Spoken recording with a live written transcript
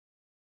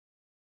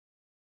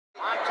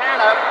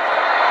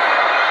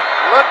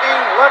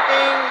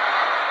looking,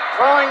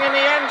 throwing in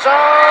the end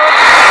zone.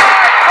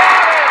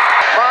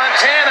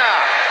 Montana,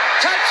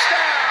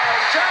 touchdown,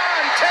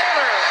 John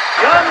Taylor.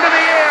 Young to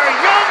the air,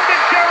 Young to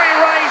Jerry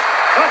Rice,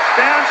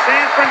 touchdown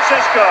San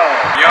Francisco.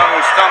 Young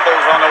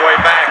stumbles on the way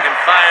back and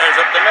fires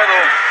up the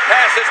middle.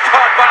 Pass is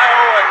caught by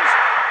Owens.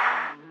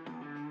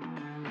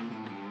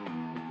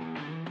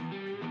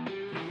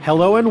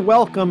 Hello and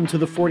welcome to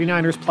the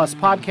 49ers Plus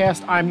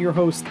podcast. I'm your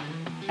host,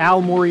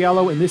 Al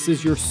Moriello, and this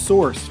is your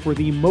source for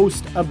the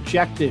most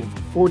objective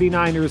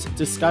 49ers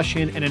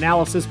discussion and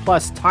analysis,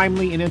 plus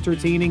timely and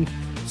entertaining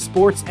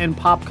sports and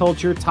pop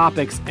culture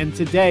topics. And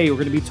today we're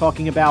going to be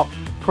talking about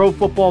Pro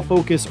Football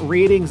Focus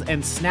ratings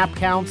and snap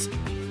counts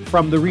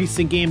from the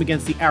recent game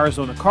against the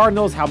Arizona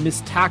Cardinals, how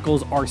missed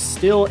tackles are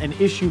still an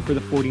issue for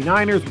the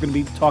 49ers. We're going to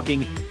be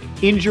talking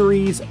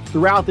injuries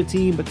throughout the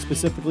team, but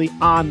specifically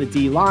on the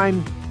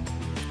D-line.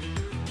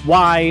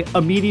 Why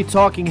a media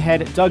talking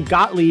head, Doug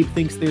Gottlieb,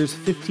 thinks there's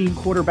 15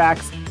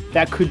 quarterbacks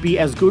that could be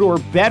as good or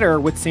better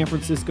with San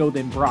Francisco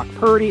than Brock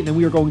Purdy. And then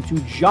we are going to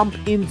jump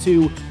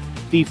into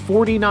the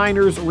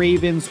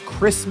 49ers-Ravens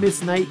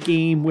Christmas night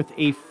game with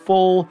a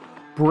full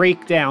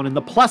breakdown. In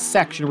the plus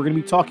section, we're going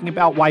to be talking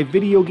about why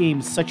video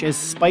games such as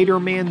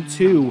Spider-Man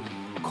 2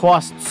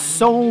 cost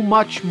so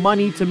much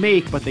money to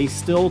make, but they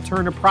still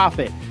turn a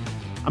profit.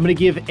 I'm going to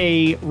give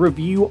a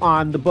review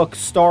on the book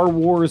Star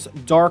Wars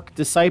Dark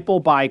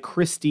Disciple by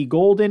Christy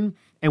Golden,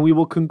 and we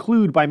will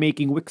conclude by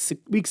making Week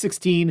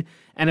 16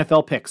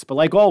 NFL picks. But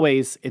like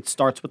always, it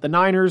starts with the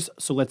Niners,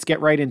 so let's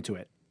get right into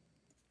it.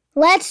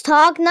 Let's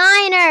talk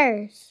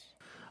Niners.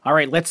 All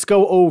right, let's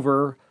go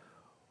over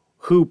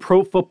who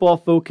Pro Football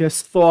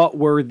Focus thought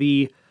were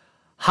the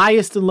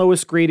highest and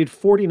lowest graded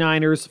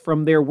 49ers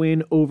from their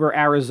win over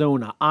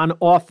Arizona. On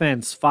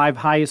offense, 5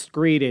 highest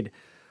graded.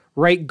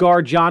 Right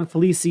guard John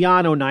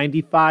Feliciano,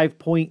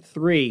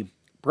 95.3.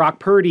 Brock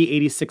Purdy,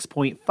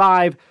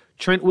 86.5.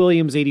 Trent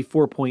Williams,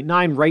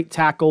 84.9. Right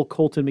tackle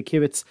Colton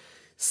McKivitz,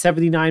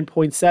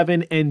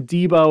 79.7. And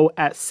Debo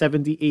at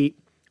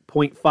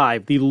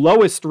 78.5. The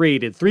lowest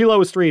rated, 3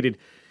 lowest rated,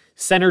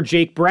 center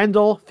Jake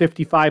Brendel,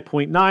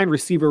 55.9.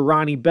 Receiver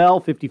Ronnie Bell,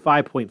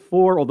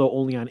 55.4, although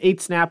only on 8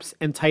 snaps.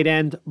 And tight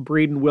end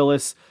Braden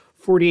Willis,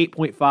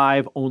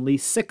 48.5, only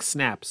 6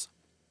 snaps.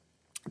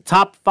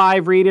 Top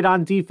 5 rated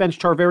on defense,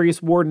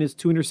 Charvarius Ward and his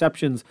 2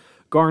 interceptions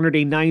garnered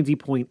a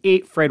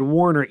 90.8. Fred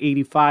Warner,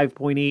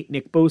 85.8.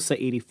 Nick Bosa,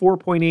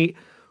 84.8.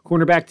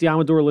 Cornerback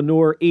Diamador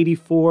Lenore,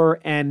 84.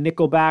 And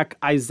nickelback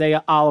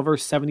Isaiah Oliver,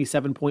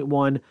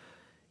 77.1.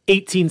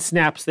 18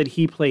 snaps that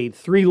he played.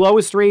 3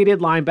 lowest rated,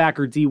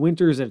 linebacker D.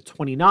 Winters at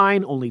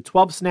 29, only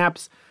 12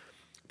 snaps.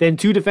 Then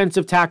 2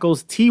 defensive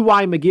tackles,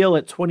 T.Y. McGill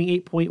at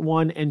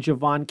 28.1 and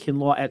Javon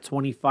Kinlaw at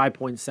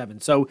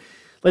 25.7. So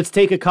let's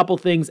take a couple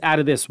things out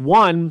of this.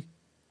 One,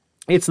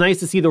 it's nice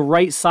to see the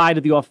right side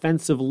of the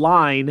offensive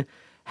line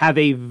have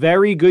a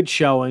very good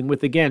showing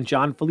with, again,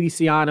 John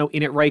Feliciano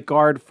in at right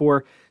guard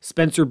for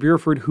Spencer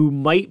Burford, who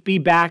might be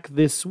back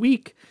this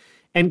week,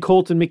 and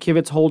Colton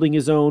McKivitz holding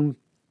his own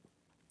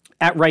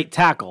at right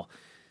tackle.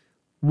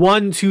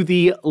 One to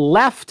the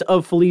left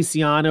of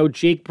Feliciano,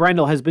 Jake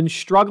Brendel, has been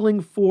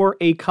struggling for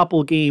a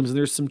couple games, and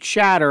there's some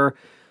chatter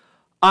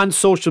on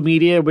social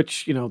media,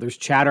 which, you know, there's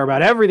chatter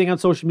about everything on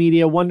social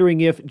media,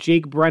 wondering if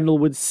Jake Brendel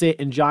would sit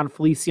and John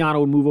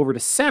Feliciano would move over to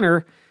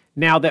center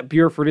now that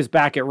Burford is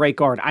back at right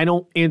guard. I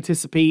don't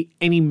anticipate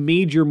any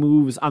major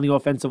moves on the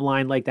offensive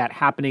line like that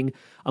happening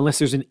unless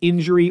there's an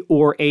injury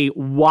or a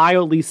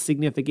wildly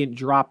significant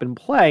drop in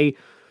play.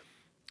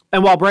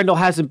 And while Brendel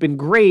hasn't been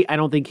great, I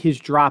don't think his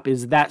drop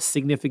is that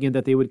significant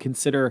that they would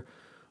consider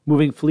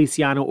moving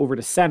Feliciano over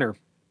to center.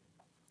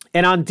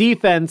 And on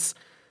defense,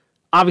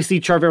 obviously,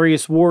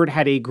 Charvarius Ward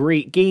had a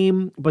great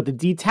game, but the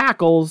D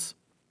tackles,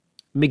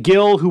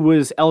 McGill, who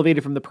was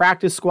elevated from the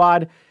practice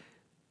squad,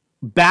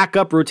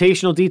 backup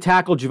rotational D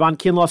tackle, Javon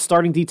Kinlaw,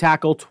 starting D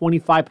tackle,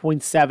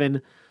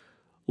 25.7,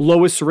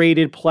 lowest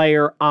rated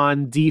player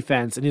on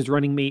defense, and his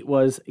running mate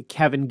was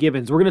Kevin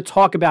Givens. We're going to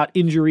talk about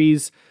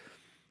injuries,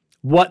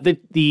 what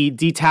the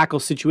D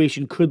tackle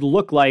situation could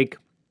look like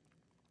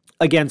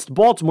against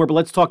Baltimore, but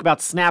let's talk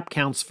about snap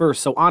counts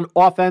first. So on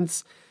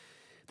offense,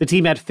 the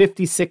team had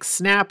 56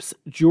 snaps.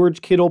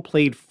 George Kittle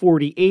played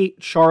 48.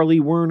 Charlie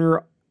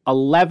Werner,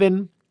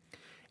 11.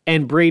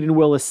 And Braden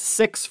Willis,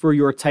 6 for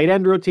your tight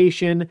end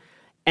rotation.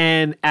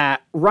 And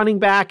at running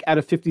back, out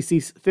of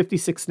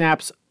 56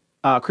 snaps,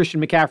 Christian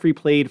McCaffrey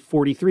played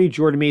 43.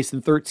 Jordan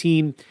Mason,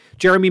 13.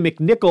 Jeremy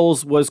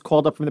McNichols was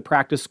called up from the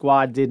practice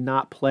squad, did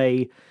not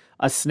play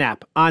a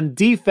snap. On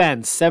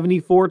defense,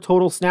 74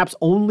 total snaps.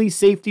 Only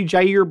safety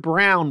Jair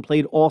Brown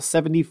played all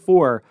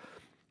 74.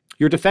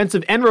 Your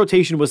defensive end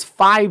rotation was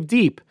 5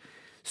 deep.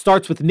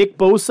 Starts with Nick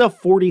Bosa,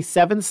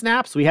 47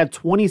 snaps. We had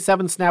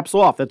 27 snaps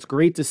off. That's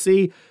great to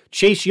see.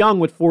 Chase Young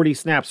with 40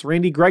 snaps.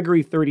 Randy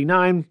Gregory,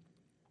 39.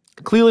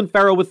 Cleveland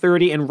Farrell with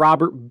 30. And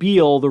Robert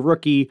Beal, the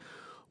rookie,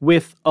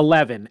 with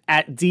 11.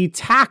 At D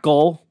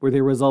tackle, where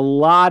there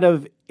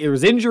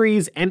was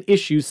injuries and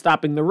issues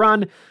stopping the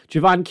run,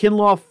 Javon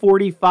Kinlaw,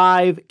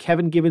 45.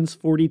 Kevin Givens,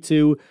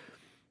 42.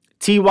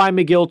 T.Y.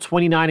 McGill,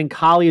 29, and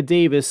Kalia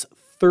Davis,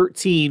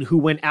 13, who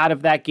went out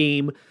of that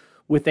game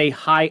with a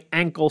high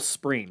ankle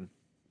sprain.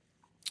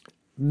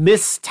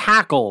 Missed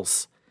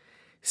tackles,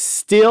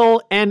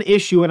 still an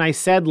issue. And I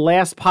said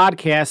last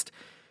podcast,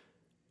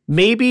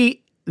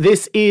 maybe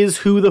this is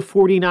who the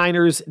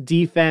 49ers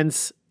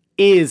defense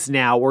is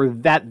now, or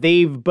that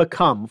they've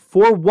become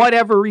for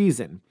whatever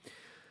reason.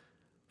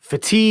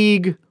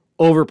 Fatigue,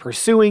 over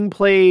pursuing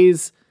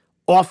plays,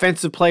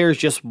 offensive players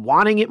just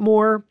wanting it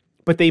more,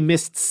 but they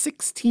missed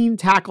 16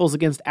 tackles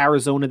against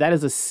Arizona. That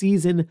is a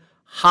season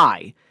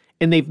high.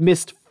 And they've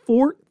missed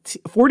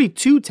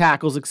 42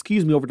 tackles,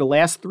 over the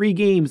last 3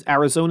 games.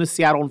 Arizona,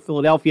 Seattle, and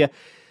Philadelphia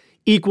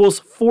equals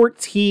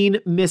 14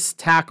 missed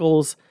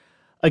tackles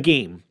a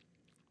game.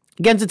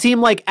 Against a team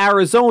like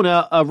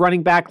Arizona, a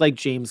running back like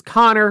James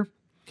Conner,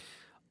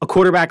 a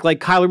quarterback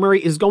like Kyler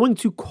Murray is going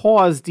to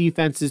cause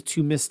defenses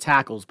to miss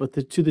tackles,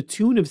 but to the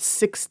tune of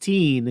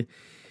 16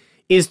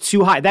 is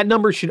too high. That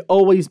number should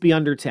always be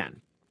under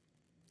 10.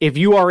 If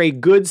you are a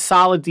good,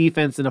 solid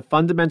defense and a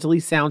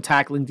fundamentally sound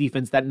tackling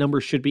defense, that number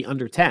should be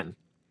under 10.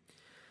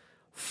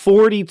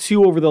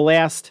 42 over the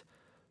last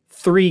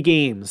 3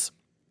 games.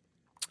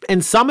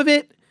 And some of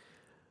it,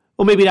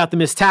 well, maybe not the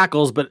missed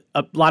tackles, but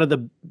a lot of the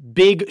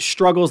big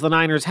struggles the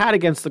Niners had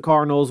against the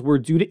Cardinals were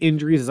due to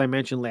injuries. As I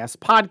mentioned last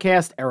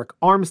podcast, Eric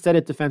Armstead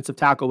at defensive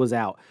tackle was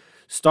out.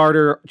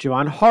 Starter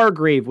Javon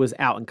Hargrave was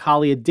out, and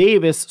Kalia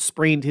Davis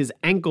sprained his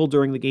ankle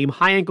during the game.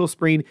 High ankle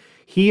sprain.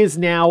 He is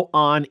now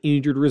on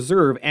injured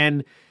reserve,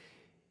 and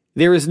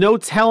there is no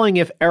telling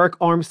if Eric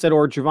Armstead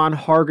or Javon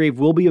Hargrave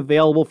will be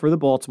available for the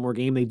Baltimore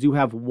game. They do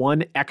have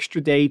 1 extra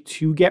day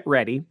to get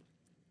ready.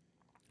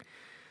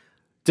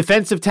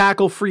 Defensive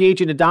tackle free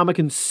agent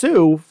Ndamukong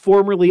Suh,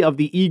 formerly of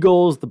the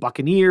Eagles, the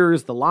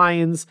Buccaneers, the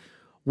Lions,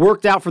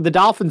 worked out for the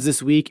Dolphins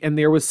this week, and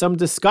there was some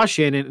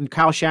discussion, and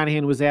Kyle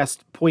Shanahan was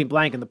asked point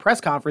blank in the press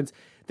conference.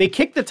 They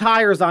kicked the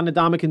tires on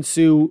Ndamukong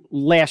Suh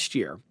last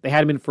year. They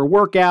had him in for a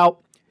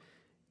workout,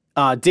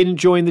 didn't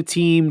join the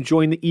team,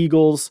 joined the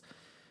Eagles,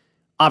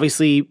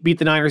 obviously beat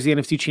the Niners in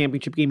the NFC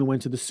Championship game and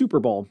went to the Super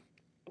Bowl.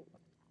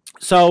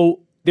 So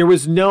there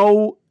was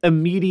no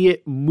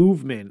immediate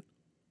movement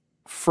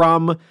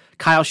from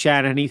Kyle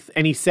Shanahan,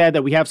 and he said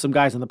that we have some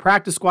guys on the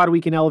practice squad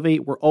we can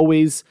elevate. We're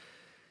always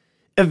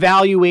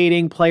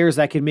evaluating players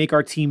that can make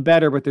our team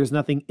better, but there's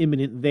nothing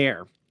imminent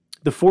there.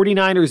 The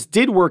 49ers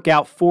did work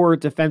out 4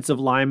 defensive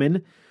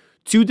linemen,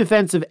 2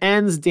 defensive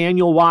ends,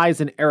 Daniel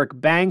Wise and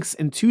Eric Banks,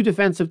 and 2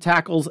 defensive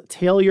tackles,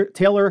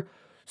 Taylor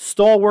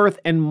Stallworth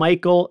and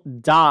Michael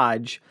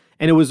Dodge.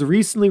 And it was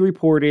recently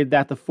reported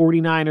that the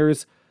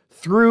 49ers,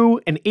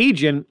 through an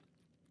agent,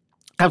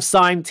 have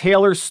signed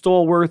Taylor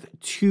Stallworth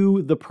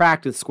to the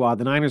practice squad.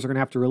 The Niners are going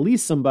to have to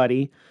release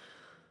somebody,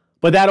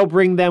 but that'll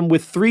bring them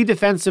with 3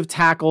 defensive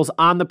tackles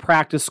on the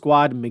practice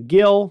squad: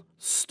 McGill,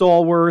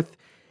 Stallworth,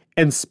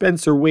 and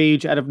Spencer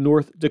Wage out of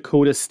North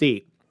Dakota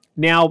State.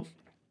 Now,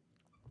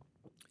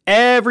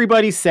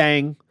 everybody's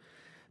saying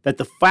that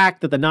the fact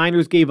that the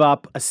Niners gave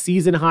up a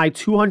season-high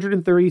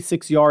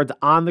 236 yards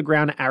on the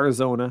ground to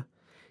Arizona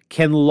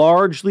can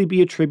largely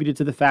be attributed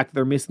to the fact that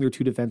they're missing their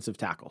 2 defensive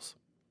tackles.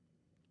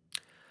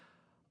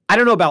 I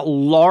don't know about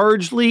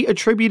largely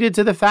attributed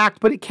to the fact,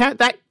 but it can't.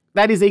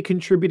 That is a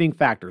contributing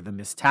factor. The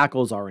missed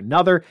tackles are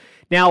another.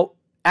 Now,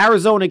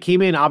 Arizona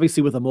came in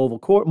obviously with a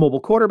mobile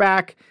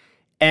quarterback,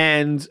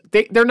 and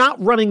they're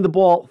not running the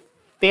ball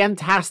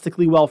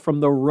fantastically well from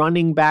the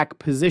running back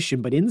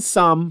position, but in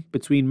some,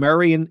 between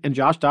Murray and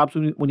Josh Dobbs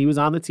when he was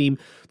on the team,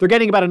 they're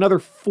getting about another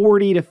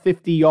 40 to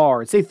 50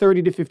 yards, say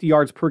 30 to 50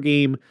 yards per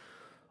game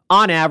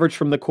on average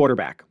from the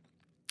quarterback.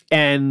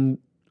 And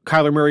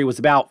Kyler Murray was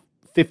about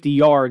 50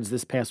 yards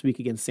this past week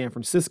against San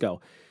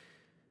Francisco.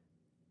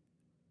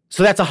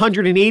 So that's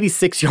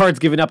 186 yards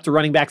given up to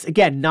running backs.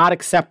 Again, not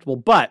acceptable.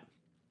 But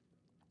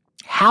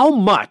how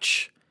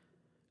much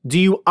do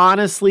you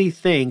honestly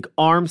think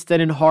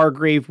Armstead and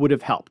Hargrave would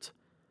have helped?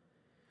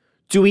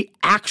 Do we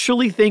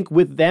actually think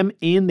with them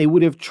in, they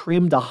would have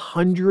trimmed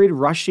 100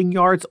 rushing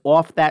yards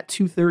off that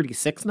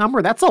 236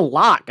 number? That's a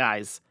lot,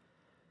 guys.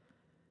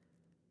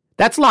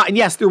 That's a lot. And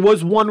yes, there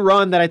was one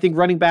run that I think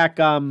running back,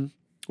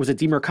 was it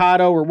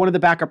DeMercado or one of the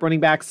backup running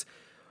backs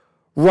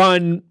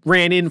ran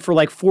in for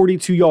like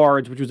 42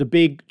 yards, which was a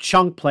big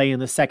chunk play in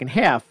the second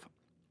half.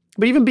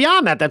 But even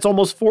beyond that, that's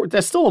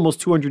still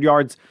almost 200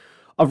 yards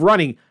of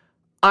running.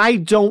 I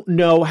don't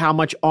know how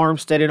much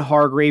Armstead and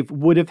Hargrave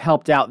would have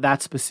helped out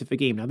that specific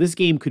game. Now, this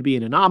game could be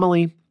an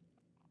anomaly.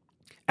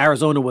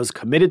 Arizona was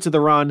committed to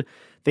the run.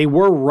 They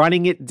were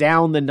running it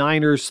down the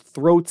Niners'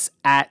 throats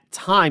at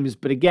times.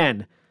 But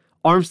again,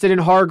 Armstead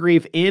and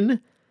Hargrave in,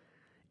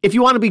 if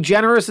you want to be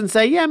generous and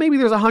say, yeah, maybe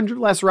there's 100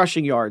 less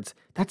rushing yards,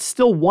 that's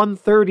still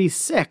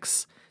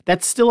 136.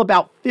 That's still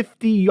about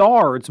 50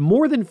 yards,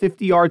 more than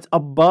 50 yards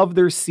above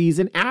their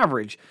season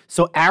average.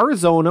 So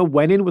Arizona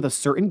went in with a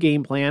certain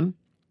game plan,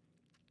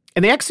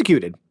 and they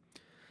executed.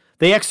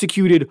 They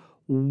executed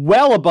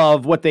well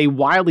above what they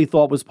widely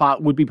thought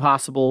would be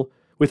possible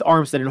with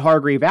Armstead and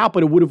Hargrave out,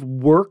 but it would have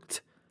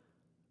worked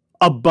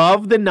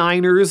above the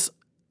Niners'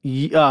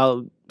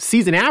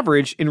 season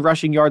average in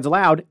rushing yards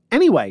allowed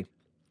anyway.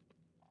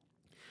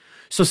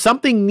 So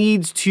something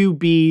needs to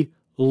be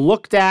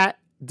looked at,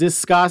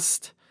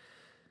 discussed,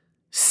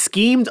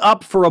 schemed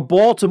up for a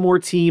Baltimore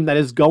team that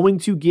is going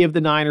to give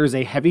the Niners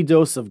a heavy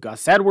dose of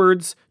Gus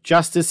Edwards,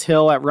 Justice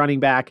Hill at running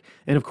back,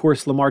 and of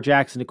course Lamar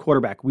Jackson at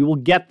quarterback. We will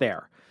get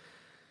there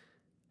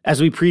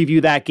as we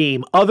preview that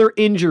game. Other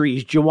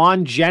injuries,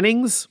 Jawan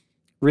Jennings,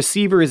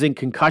 receiver, is in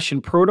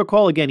concussion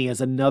protocol. Again, he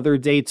has another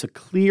day to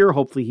clear.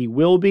 Hopefully he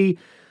will be.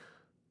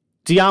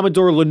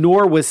 Diamador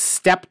Lenore was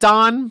stepped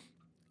on.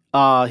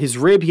 His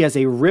rib, he has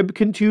a rib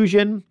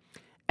contusion.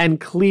 And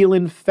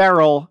Cleveland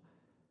Ferrell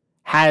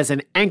has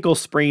an ankle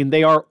sprain.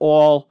 They are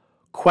all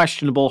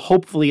questionable.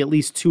 Hopefully at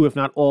least 2, if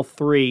not all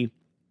 3,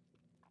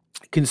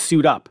 can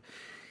suit up.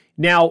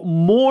 Now,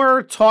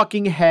 more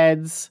talking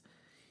heads,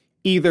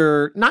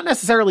 either not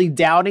necessarily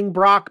doubting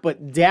Brock,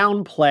 but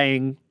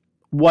downplaying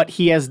what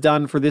he has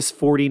done for this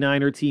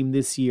 49er team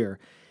this year.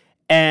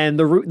 And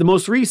the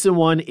most recent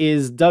one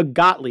is Doug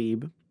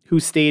Gottlieb, who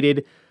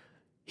stated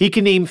he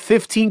can name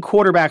 15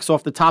 quarterbacks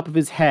off the top of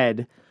his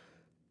head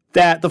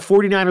that the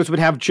 49ers would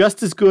have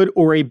just as good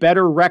or a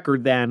better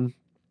record than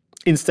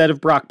instead of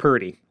Brock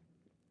Purdy.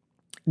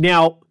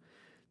 Now,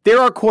 there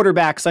are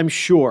quarterbacks, I'm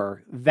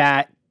sure,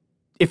 that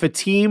if a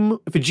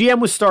GM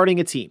was starting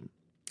a team,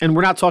 and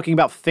we're not talking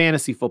about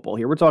fantasy football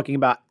here, we're talking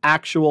about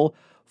actual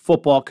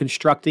football,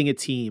 constructing a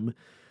team,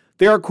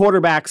 there are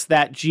quarterbacks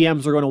that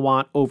GMs are going to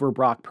want over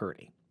Brock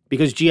Purdy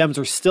because GMs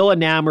are still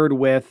enamored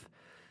with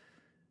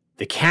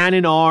the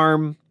cannon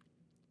arm,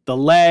 the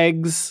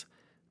legs,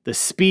 the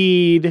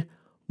speed,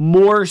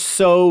 more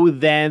so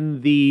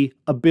than the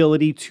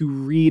ability to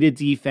read a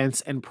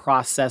defense and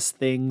process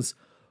things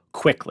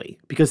quickly.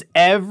 Because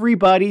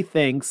everybody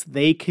thinks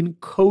they can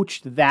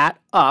coach that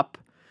up,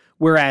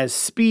 whereas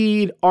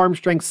speed, arm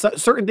strength,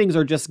 certain things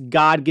are just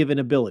God-given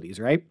abilities,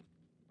 right?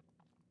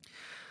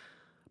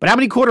 But how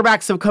many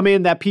quarterbacks have come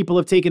in that people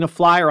have taken a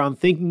flyer on,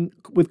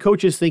 with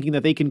coaches thinking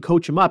that they can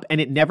coach them up,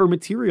 and it never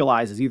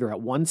materializes either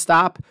at one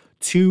stop,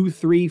 2,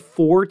 3,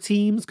 4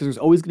 teams, because there's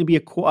always going to be a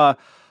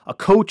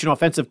coach, an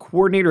offensive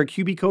coordinator, a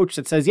QB coach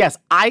that says, yes,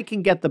 I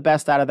can get the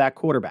best out of that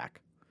quarterback.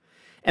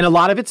 And a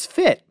lot of it's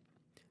fit.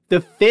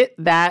 The fit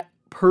that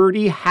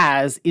Purdy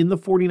has in the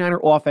 49er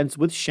offense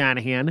with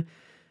Shanahan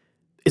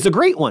is a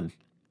great one.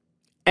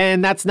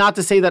 And that's not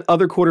to say that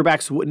other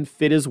quarterbacks wouldn't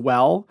fit as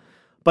well.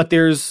 But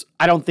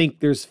I don't think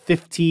there's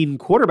 15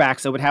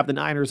 quarterbacks that would have the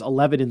Niners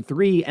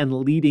 11-3 and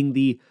leading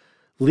the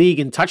league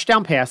in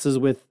touchdown passes,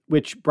 with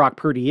which Brock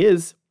Purdy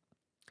is.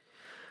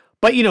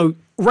 But,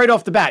 right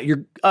off the bat,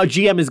 your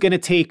GM is going to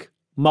take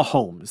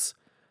Mahomes.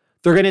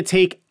 They're going to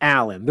take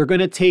Allen. They're going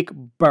to take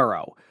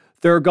Burrow.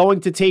 They're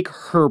going to take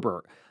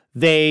Herbert.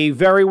 They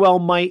very well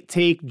might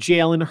take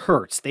Jalen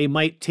Hurts. They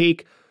might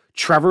take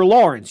Trevor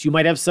Lawrence. You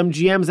might have some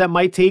GMs that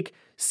might take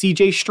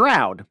CJ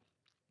Stroud.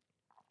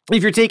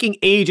 If you're taking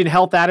age and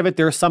health out of it,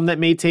 there are some that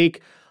may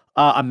take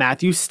a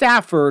Matthew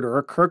Stafford or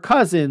a Kirk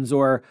Cousins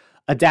or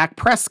a Dak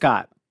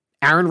Prescott,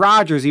 Aaron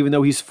Rodgers, even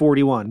though he's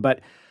 41. But,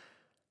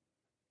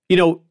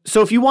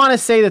 so if you want to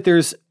say that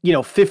there's,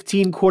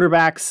 15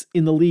 quarterbacks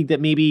in the league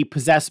that maybe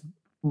possess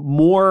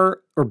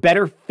more or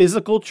better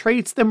physical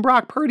traits than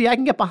Brock Purdy, I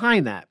can get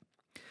behind that.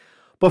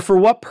 But for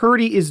what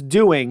Purdy is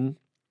doing,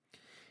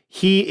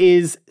 he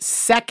is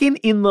second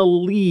in the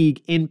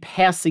league in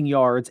passing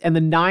yards, and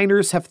the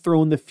Niners have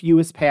thrown the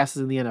fewest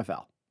passes in the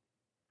NFL.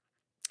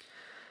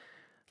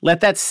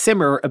 Let that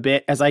simmer a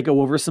bit as I go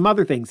over some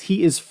other things.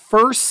 He is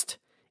first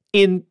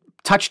in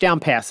touchdown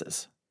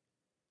passes,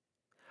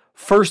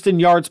 first in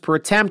yards per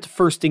attempt,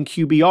 first in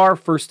QBR,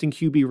 first in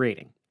QB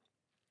rating.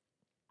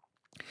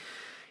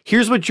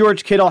 Here's what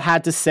George Kittle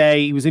had to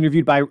say. He was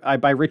interviewed by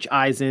Rich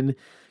Eisen,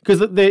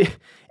 because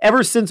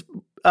ever since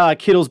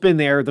Kittle's been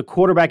there, the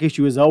quarterback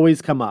issue has always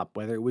come up,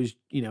 whether it was,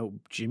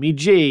 Jimmy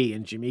G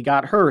and Jimmy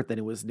got hurt, then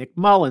it was Nick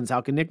Mullins.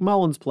 How can Nick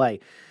Mullins play?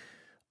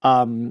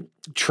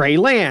 Trey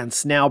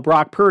Lance, now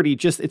Brock Purdy.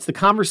 It's the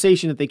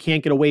conversation that they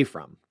can't get away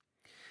from.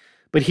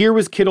 But here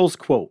was Kittle's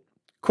quote.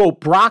 Quote,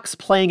 Brock's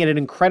playing at an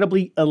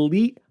incredibly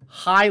elite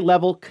high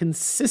level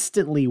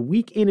consistently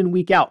week in and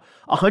week out.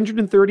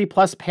 130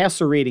 plus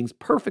passer ratings,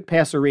 perfect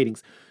passer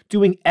ratings.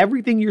 Doing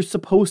everything you're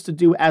supposed to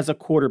do as a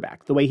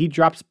quarterback. The way he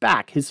drops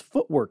back, his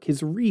footwork,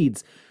 his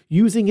reads,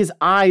 using his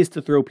eyes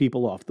to throw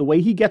people off, the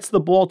way he gets the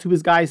ball to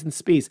his guys in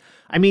space.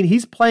 I mean,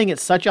 he's playing at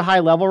such a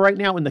high level right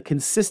now, and the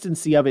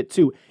consistency of it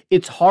too.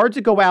 It's hard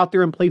to go out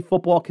there and play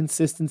football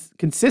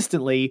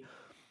consistently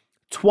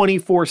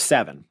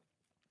 24/7.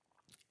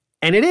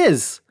 And it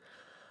is.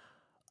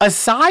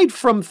 Aside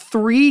from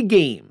 3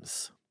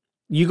 games,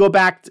 you go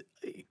back to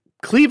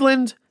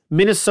Cleveland,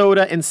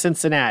 Minnesota, and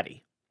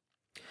Cincinnati.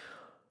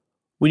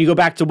 When you go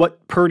back to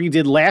what Purdy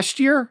did last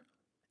year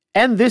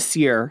and this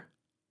year,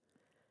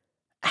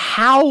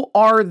 how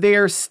are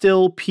there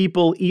still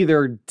people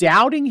either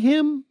doubting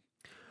him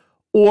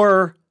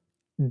or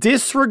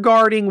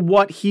disregarding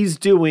what he's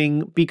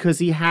doing because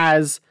he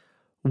has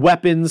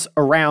weapons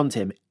around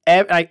him?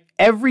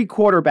 Every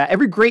quarterback,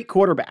 every great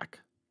quarterback,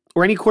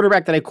 or any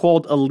quarterback that I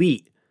called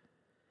elite,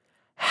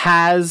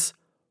 has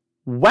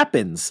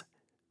weapons.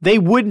 They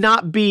would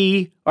not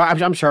be, or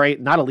I'm sorry,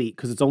 not elite,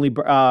 because it's only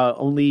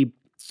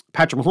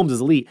Patrick Mahomes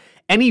is elite.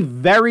 Any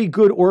very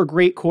good or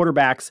great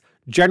quarterbacks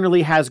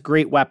generally has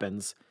great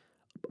weapons,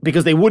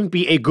 because they wouldn't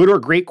be a good or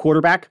great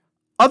quarterback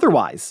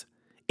otherwise.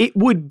 It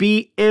would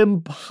be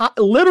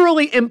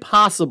literally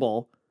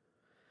impossible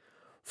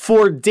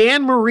for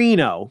Dan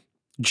Marino,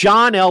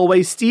 John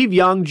Elway, Steve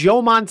Young,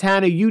 Joe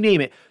Montana, you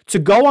name it, to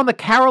go on the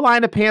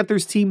Carolina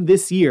Panthers team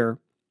this year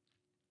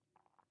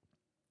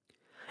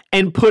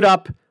and put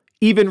up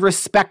even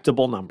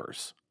respectable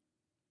numbers.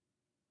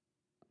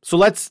 So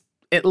let's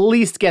at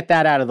least get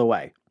that out of the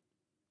way.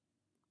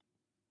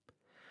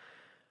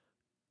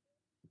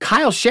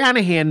 Kyle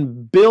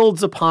Shanahan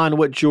builds upon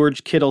what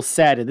George Kittle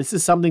said, and this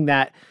is something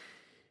that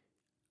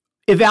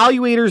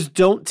evaluators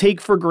don't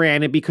take for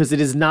granted because it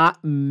is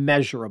not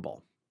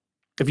measurable.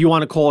 If you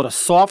want to call it a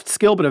soft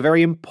skill, but a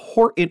very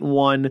important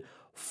one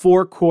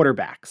for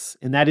quarterbacks,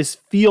 and that is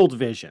field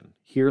vision.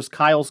 Here's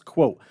Kyle's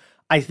quote.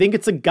 I think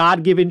it's a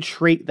God-given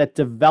trait that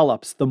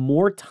develops. The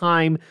more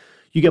time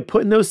you get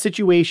put in those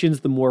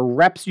situations, the more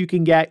reps you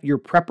can get, your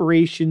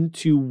preparation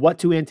to what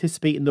to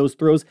anticipate in those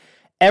throws,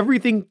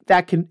 everything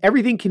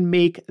can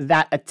make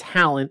that a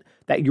talent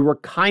that you were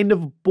kind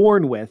of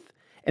born with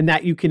and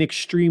that you can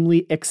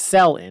extremely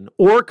excel in.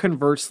 Or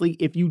conversely,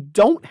 if you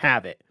don't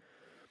have it,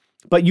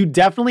 but you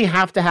definitely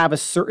have to have a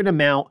certain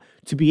amount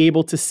to be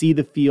able to see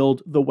the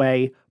field the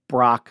way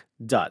Brock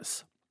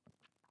does.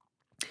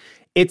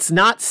 It's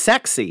not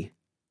sexy.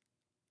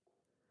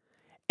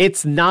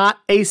 It's not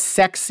a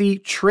sexy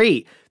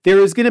trait. There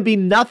is going to be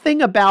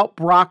nothing about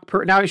Brock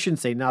Purdy. Now, I shouldn't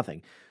say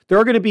nothing. There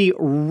are going to be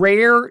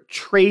rare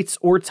traits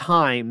or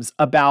times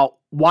about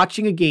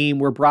watching a game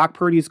where Brock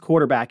Purdy is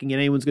quarterbacking and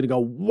anyone's going to go,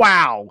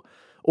 wow,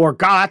 or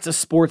God, that's a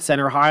Sports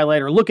Center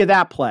highlight, or look at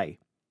that play.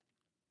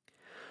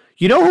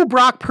 You know who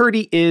Brock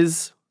Purdy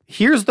is?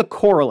 Here's the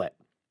correlate.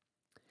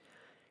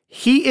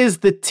 He is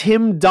the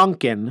Tim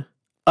Duncan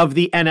of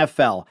the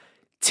NFL.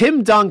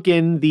 Tim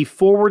Duncan, the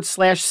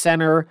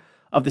forward/center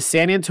of the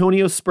San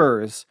Antonio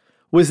Spurs,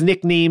 was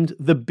nicknamed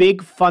the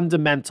Big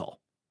Fundamental.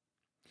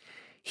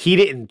 He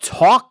didn't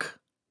talk.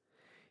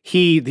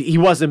 He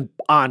wasn't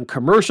on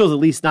commercials, at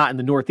least not in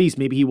the Northeast.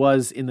 Maybe he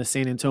was in the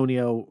San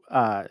Antonio,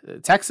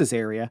 Texas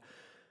area.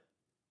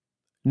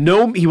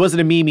 No, he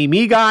wasn't a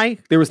me guy.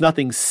 There was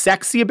nothing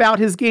sexy about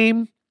his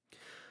game.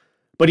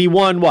 But he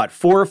won,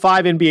 4 or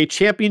 5 NBA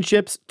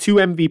championships, 2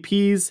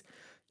 MVPs,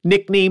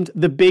 nicknamed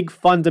the Big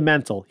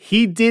Fundamental.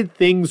 He did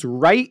things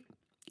right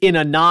in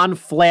a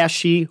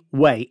non-flashy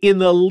way, in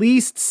the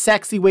least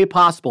sexy way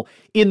possible,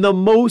 in the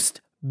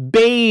most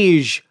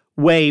beige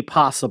way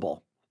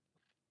possible.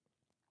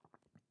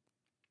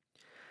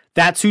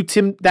 That's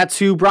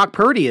who Brock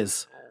Purdy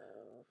is.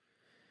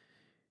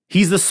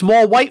 He's the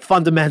small white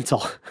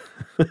fundamental.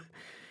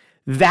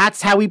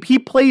 That's how he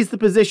plays the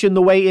position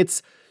the way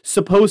it's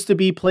supposed to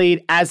be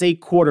played as a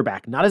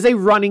quarterback, not as a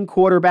running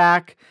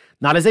quarterback,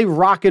 not as a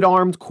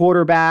rocket-armed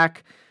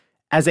quarterback,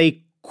 as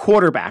a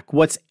quarterback.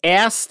 What's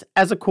asked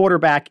as a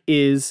quarterback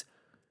is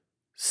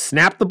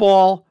snap the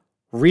ball,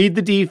 read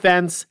the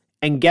defense,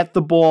 and get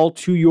the ball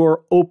to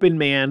your open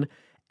man,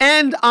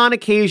 and on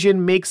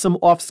occasion, make some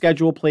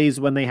off-schedule plays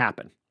when they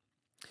happen.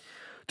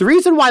 The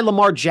reason why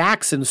Lamar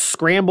Jackson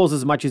scrambles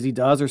as much as he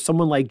does, or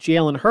someone like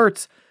Jalen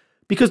Hurts,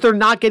 because they're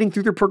not getting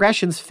through their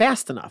progressions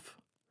fast enough.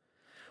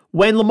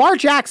 When Lamar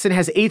Jackson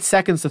has 8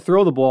 seconds to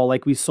throw the ball,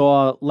 like we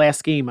saw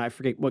last game, I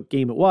forget what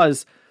game it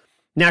was,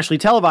 nationally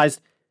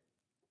televised,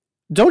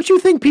 don't you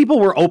think people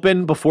were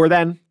open before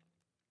then?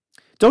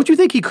 Don't you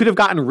think he could have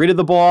gotten rid of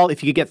the ball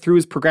if he could get through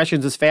his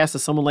progressions as fast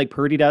as someone like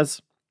Purdy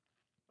does?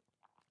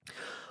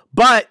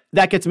 But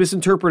that gets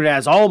misinterpreted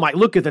as, oh my,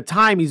 look at the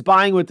time he's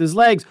buying with his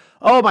legs.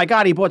 Oh my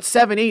God, he bought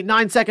 7, 8,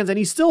 9 seconds and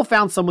he still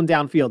found someone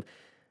downfield.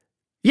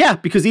 Yeah,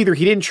 because either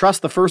he didn't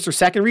trust the first or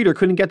second read or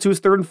couldn't get to his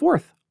third and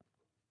fourth.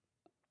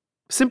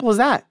 Simple as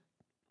that.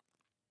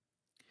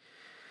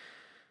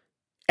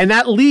 And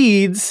that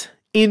leads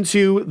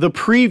into the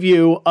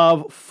preview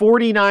of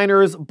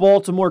 49ers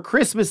Baltimore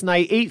Christmas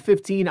night,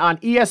 8:15 on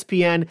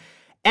ESPN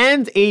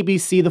and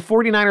ABC. The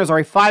 49ers are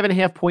a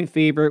 5.5-point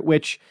favorite,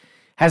 which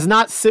has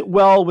not sit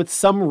well with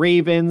some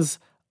Ravens.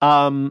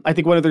 I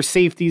think one of their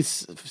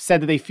safeties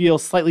said that they feel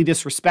slightly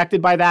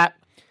disrespected by that.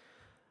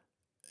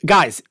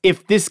 Guys,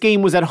 if this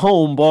game was at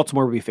home,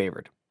 Baltimore would be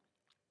favored.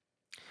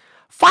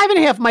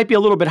 5.5 might be a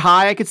little bit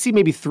high. I could see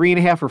maybe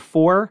 3.5 or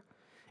 4.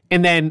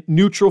 And then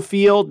neutral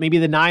field, maybe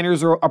the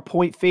Niners are a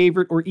point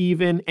favorite or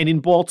even. And in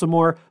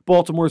Baltimore,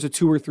 Baltimore's a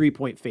 2 or 3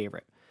 point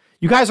favorite.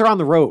 You guys are on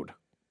the road.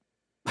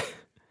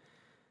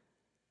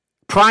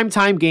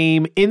 Primetime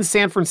game in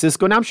San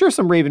Francisco. Now, I'm sure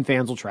some Raven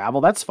fans will travel.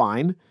 That's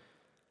fine.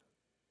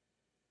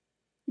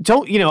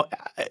 Don't,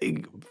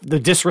 the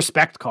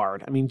disrespect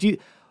card. I mean,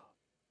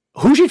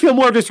 who should feel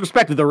more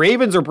disrespected, the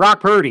Ravens or Brock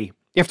Purdy,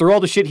 after all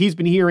the shit he's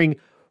been hearing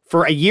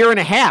for a year and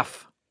a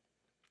half?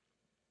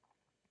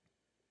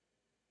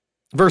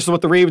 Versus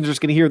what the Ravens are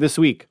just going to hear this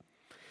week.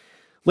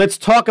 Let's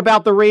talk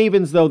about the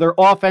Ravens, though. Their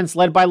offense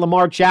led by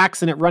Lamar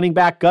Jackson at running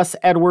back, Gus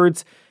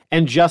Edwards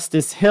and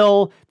Justice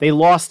Hill. They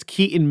lost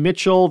Keaton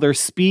Mitchell, their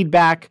speed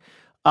back,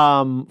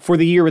 for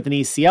the year with an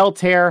ACL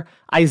tear.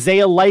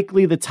 Isaiah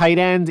Likely, the tight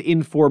end,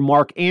 in for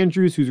Mark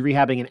Andrews, who's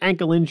rehabbing an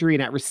ankle injury.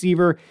 And at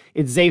receiver,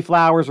 it's Zay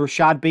Flowers,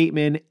 Rashad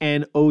Bateman,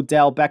 and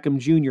Odell Beckham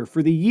Jr.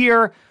 For the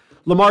year,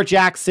 Lamar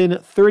Jackson,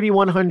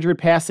 3,100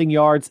 passing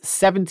yards,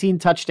 17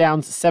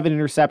 touchdowns, 7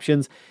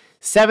 interceptions,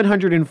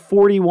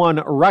 741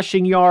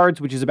 rushing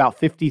yards, which is about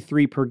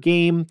 53 per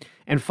game,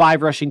 and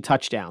 5 rushing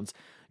touchdowns.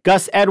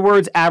 Gus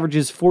Edwards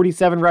averages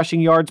 47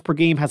 rushing yards per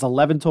game, has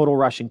 11 total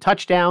rushing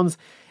touchdowns.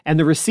 And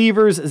the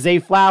receivers, Zay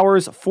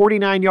Flowers,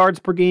 49 yards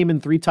per game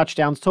and 3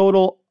 touchdowns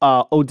total.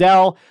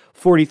 Odell,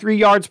 43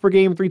 yards per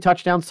game, 3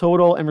 touchdowns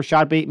total. And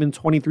Rashad Bateman,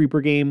 23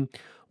 per game,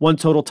 1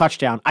 total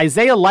touchdown.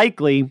 Isaiah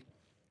Likely,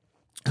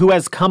 who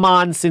has come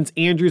on since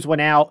Andrews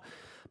went out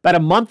about a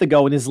month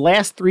ago, in his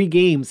last 3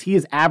 games, he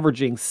is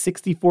averaging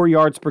 64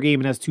 yards per game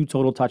and has 2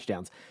 total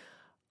touchdowns.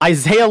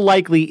 Isaiah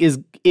Likely is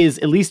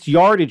at least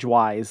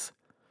yardage-wise,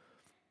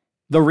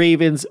 the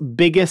Ravens'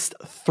 biggest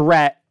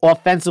threat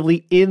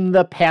offensively in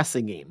the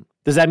passing game.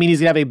 Does that mean he's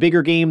going to have a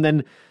bigger game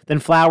than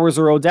Flowers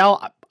or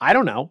Odell? I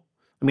don't know.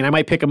 I mean, I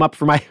might pick him up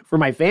for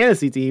my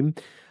fantasy team.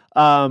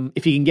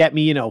 If he can get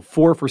me,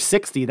 4 for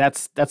 60,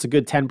 that's a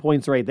good 10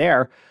 points right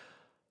there.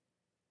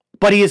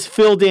 But he has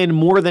filled in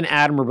more than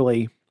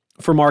admirably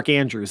for Mark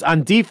Andrews.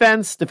 On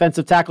defense,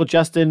 defensive tackle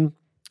Justin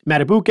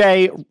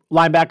Matabuke,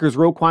 linebackers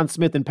Roquan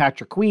Smith and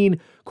Patrick Queen,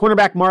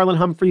 cornerback Marlon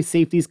Humphrey,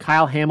 safeties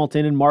Kyle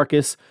Hamilton and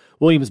Marcus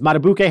Williams.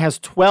 Matabuke has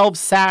 12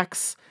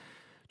 sacks.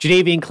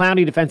 Jadeveon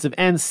Clowney, defensive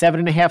end,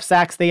 7.5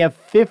 sacks. They have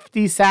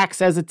 50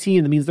 sacks as a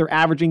team. That means they're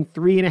averaging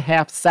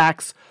 3.5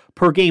 sacks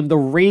per game. The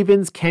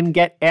Ravens can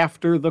get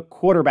after the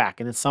quarterback,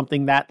 and it's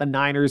something that the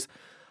Niners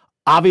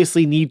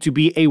obviously need to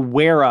be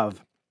aware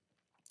of.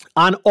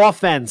 On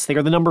offense, they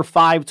are the number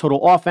 5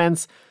 total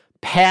offense.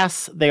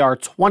 Pass, they are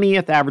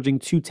 20th, averaging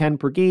 210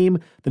 per game.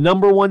 The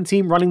number 1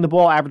 team running the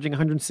ball, averaging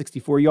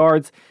 164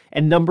 yards.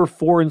 And number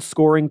 4 in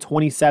scoring,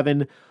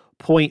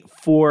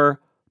 27.4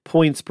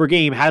 points per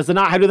game. How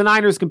do the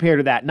Niners compare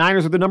to that?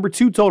 Niners are the number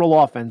 2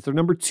 total offense. They're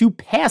number 2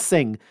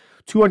 passing,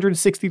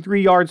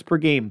 263 yards per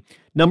game.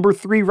 Number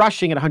 3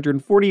 rushing at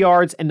 140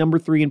 yards. And number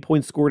 3 in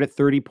points scored at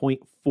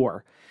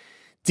 30.4.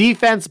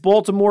 Defense,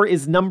 Baltimore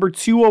is number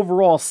 2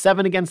 overall,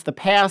 7 against the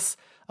pass,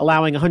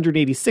 allowing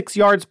 186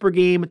 yards per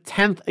game,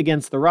 10th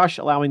against the rush,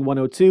 allowing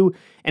 102,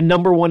 and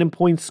number 1 in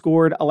points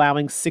scored,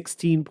 allowing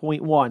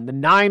 16.1. The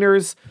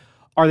Niners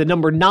are the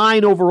number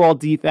 9 overall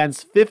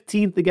defense,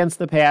 15th against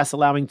the pass,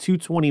 allowing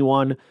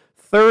 221,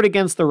 3rd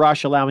against the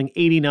rush, allowing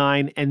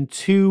 89, and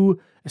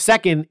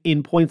 2nd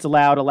in points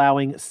allowed,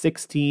 allowing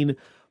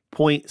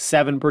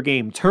 16.7 per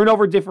game.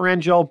 Turnover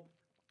differential,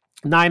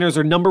 Niners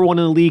are number 1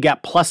 in the league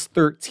at plus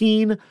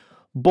 13.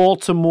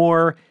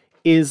 Baltimore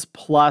is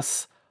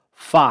plus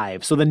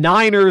 5. So the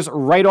Niners,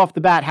 right off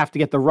the bat, have to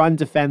get the run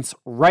defense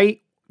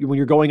right when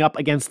you're going up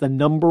against the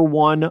number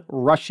 1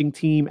 rushing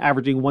team,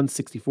 averaging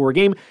 164 a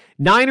game.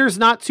 Niners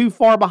not too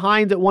far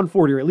behind at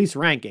 140, or at least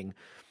ranking.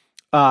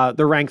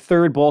 They're ranked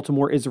 3rd.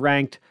 Baltimore is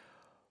ranked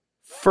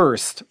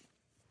 1st.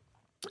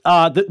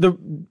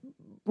 The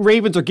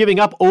Ravens are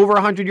giving up over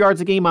 100 yards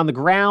a game on the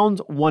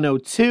ground,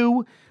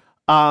 102.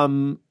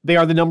 They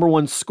are the number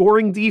 1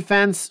 scoring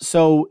defense.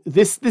 So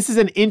this is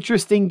an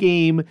interesting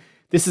game.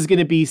 This is going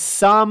to be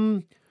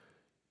some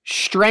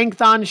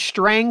strength on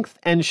strength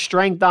and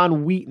strength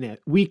on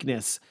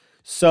weakness.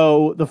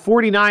 So the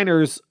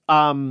 49ers,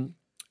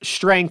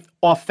 strength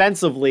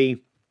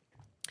offensively,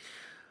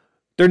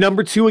 they're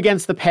number 2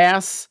 against the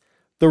pass.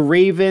 The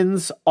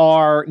Ravens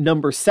are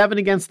number 7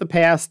 against the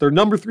pass. They're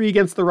number 3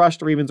 against the rush.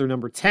 The Ravens are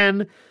number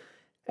 10.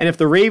 And if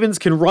the Ravens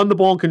can run the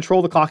ball and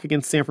control the clock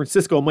against San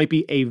Francisco, it might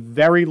be a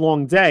very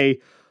long day.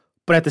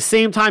 But at the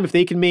same time, if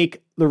they can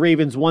make the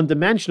Ravens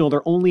one-dimensional,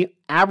 they're only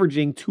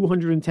averaging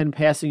 210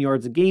 passing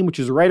yards a game, which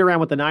is right around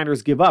what the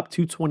Niners give up,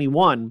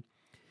 221.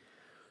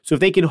 So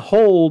if they can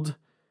hold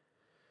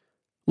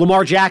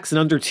Lamar Jackson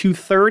under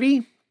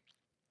 230,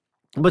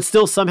 but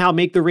still somehow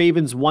make the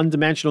Ravens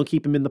one-dimensional,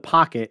 keep him in the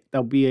pocket,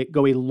 that'll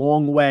go a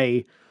long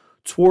way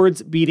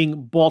towards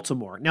beating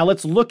Baltimore. Now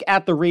let's look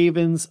at the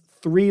Ravens'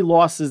 3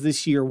 losses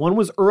this year. One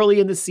was early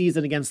in the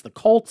season against the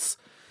Colts.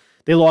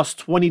 They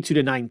lost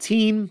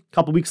 22-19. A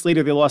couple weeks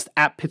later, they lost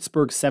at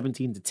Pittsburgh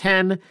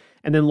 17-10,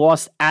 and then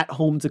lost at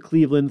home to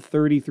Cleveland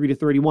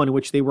 33-31, in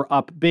which they were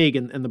up big,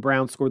 and the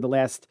Browns scored the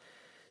last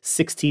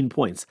 16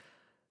 points.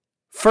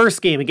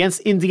 First game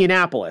against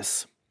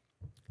Indianapolis,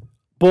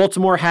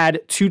 Baltimore had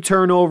 2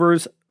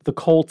 turnovers, the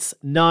Colts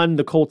none.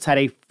 The Colts had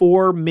a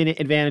 4-minute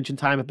advantage in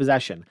time of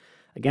possession.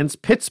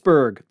 Against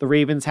Pittsburgh, the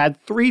Ravens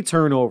had 3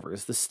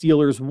 turnovers. The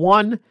Steelers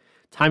won.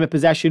 Time of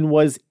possession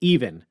was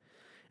even.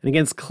 And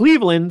against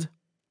Cleveland,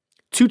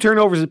 2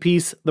 turnovers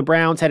apiece. The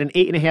Browns had an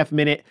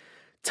 8.5-minute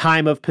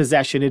time of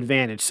possession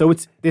advantage. So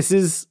this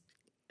is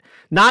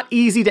not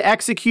easy to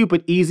execute,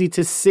 but easy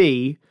to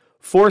see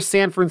for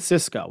San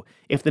Francisco.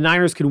 If the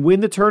Niners can win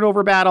the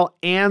turnover battle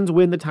and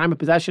win the time of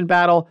possession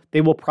battle,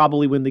 they will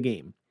probably win the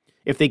game.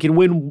 If they can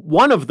win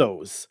one of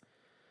those,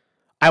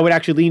 I would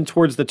actually lean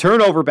towards the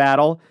turnover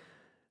battle.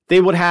 they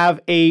would have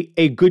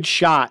a good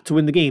shot to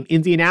win the game.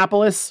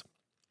 Indianapolis,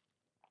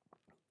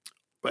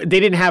 they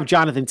didn't have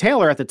Jonathan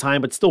Taylor at the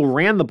time, but still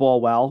ran the ball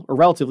well, or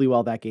relatively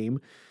well that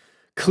game.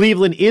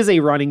 Cleveland is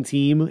a running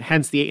team,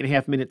 hence the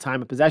 8.5-minute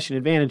time of possession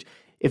advantage.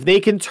 If they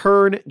can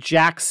turn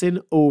Jackson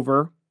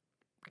over,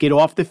 get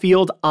off the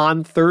field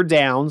on third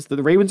downs,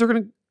 the Ravens are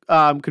going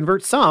to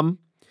convert some,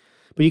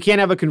 but you can't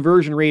have a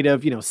conversion rate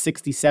of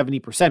 60,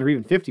 70%, or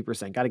even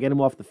 50%. Got to get them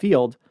off the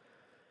field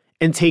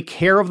and take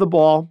care of the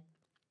ball.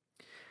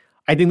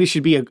 I think this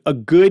should be a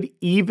good,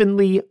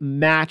 evenly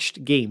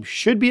matched game.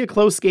 Should be a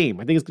close game.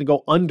 I think it's going to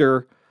go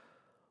under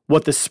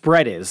what the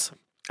spread is.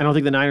 I don't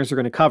think the Niners are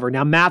going to cover.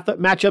 Now,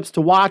 matchups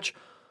to watch,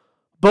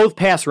 both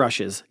pass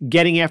rushes,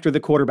 getting after the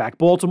quarterback.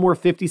 Baltimore,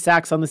 50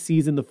 sacks on the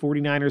season. The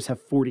 49ers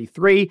have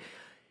 43.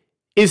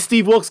 Is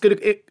Steve Wilkes going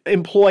to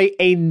employ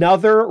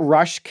another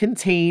rush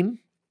contain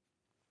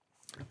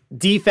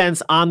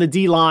defense on the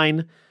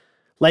D-line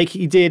like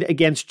he did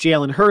against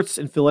Jalen Hurts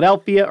in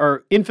Philadelphia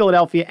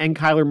and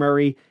Kyler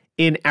Murray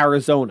in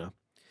Arizona?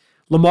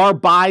 Lamar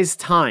buys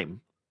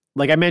time.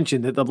 Like I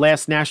mentioned, the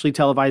last nationally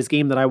televised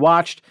game that I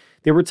watched,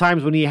 there were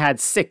times when he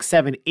had 6,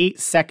 7, 8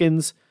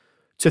 seconds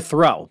to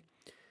throw.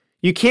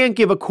 You can't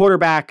give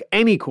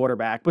any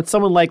quarterback, but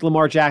someone like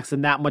Lamar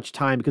Jackson that much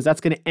time, because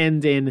that's going to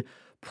end in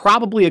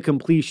probably a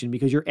completion,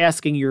 because you're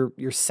asking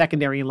your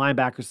secondary and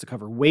linebackers to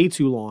cover way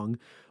too long,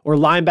 or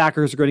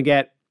linebackers are going to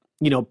get,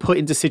 put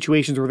into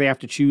situations where they have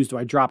to choose, do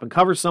I drop and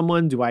cover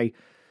someone? Do I,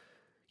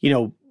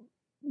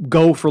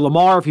 go for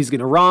Lamar if he's going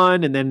to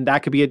run? And then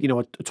that could be a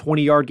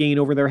 20-yard gain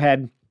over their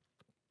head.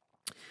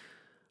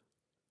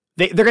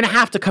 They're going to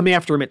have to come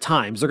after him at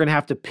times. They're going to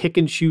have to pick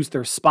and choose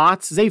their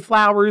spots. Zay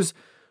Flowers,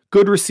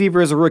 good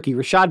receiver as a rookie.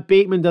 Rashad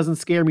Bateman doesn't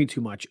scare me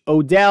too much.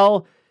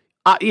 Odell,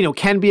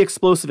 can be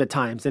explosive at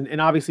times. And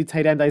obviously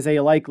tight end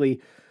Isaiah Likely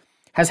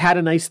has had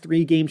a nice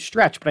 3-game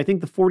stretch. But I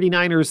think the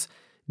 49ers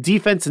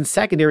defense and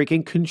secondary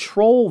can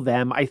control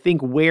them. I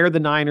think where the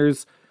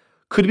Niners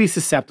could be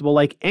susceptible,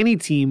 like any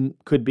team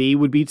could be,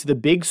 would be to the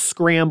big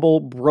scramble,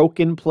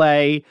 broken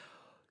play.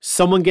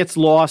 Someone gets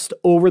lost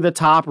over the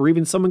top, or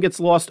even someone gets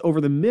lost over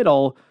the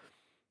middle.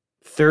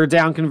 Third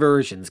down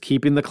conversions,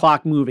 keeping the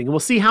clock moving. And we'll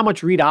see how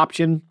much read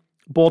option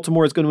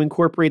Baltimore is going to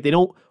incorporate. They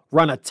don't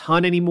run a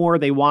ton anymore.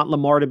 They want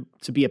Lamar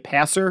to be a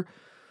passer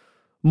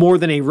more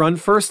than a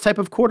run-first type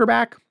of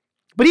quarterback.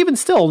 But even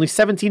still, only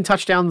 17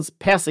 touchdowns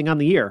passing on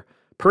the year.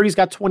 Purdy's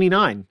got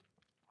 29.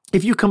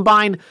 If you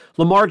combine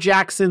Lamar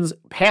Jackson's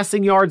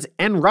passing yards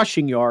and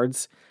rushing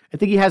yards, I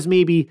think he has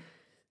maybe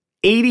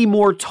 80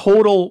 more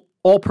total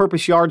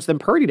all-purpose yards than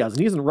Purdy does.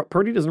 And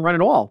Purdy doesn't run at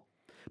all.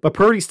 But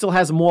Purdy still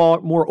has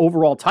more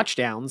overall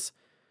touchdowns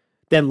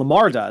than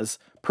Lamar does.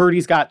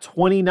 Purdy's got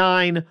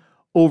 29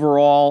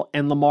 overall,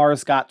 and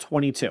Lamar's got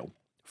 22.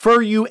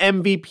 For you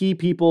MVP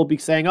people be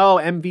saying, oh,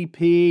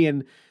 MVP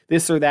and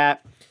this or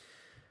that.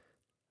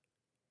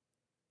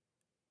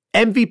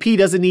 MVP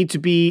doesn't need to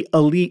be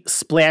elite,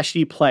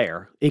 splashy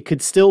player. It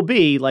could still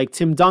be, like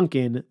Tim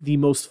Duncan, the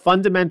most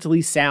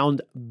fundamentally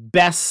sound,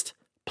 best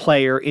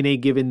player in a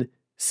given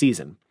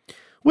season.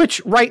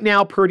 Which right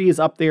now Purdy is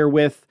up there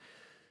with,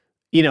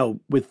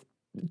 with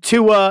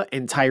Tua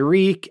and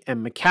Tyreek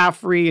and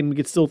McCaffrey, and we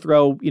could still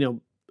throw,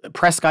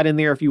 Prescott in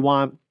there if you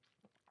want.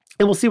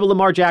 And we'll see what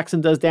Lamar Jackson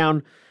does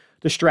down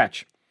the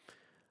stretch.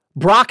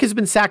 Brock has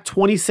been sacked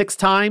 26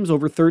 times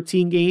over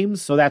 13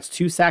 games, so that's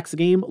 2 sacks a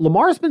game.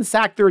 Lamar's been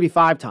sacked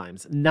 35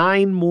 times,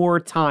 9 more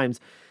times.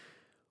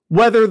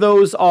 Whether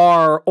those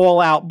are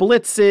all-out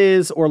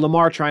blitzes or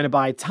Lamar trying to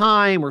buy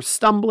time or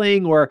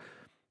stumbling or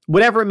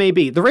whatever it may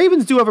be. The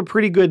Ravens do have a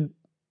pretty good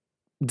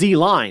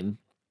D-line.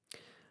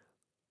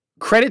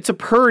 Credit to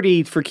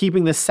Purdy for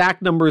keeping the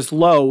sack numbers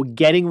low,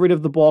 getting rid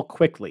of the ball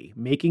quickly,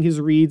 making his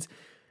reads.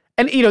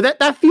 And,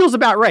 that feels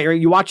about right?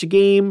 You watch a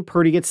game,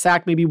 Purdy gets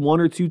sacked maybe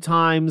 1 or 2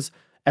 times,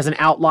 as an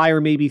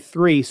outlier maybe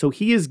 3. So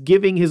he is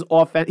giving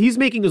he's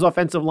making his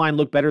offensive line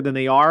look better than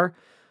they are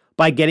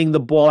by getting the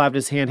ball out of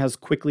his hand as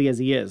quickly as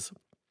he is.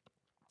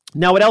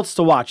 Now, what else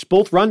to watch?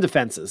 Both run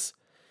defenses.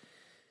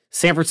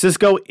 San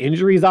Francisco,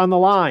 injuries on the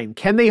line.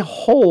 Can they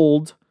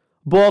hold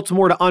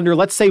Baltimore to under,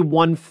 let's say,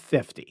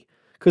 150?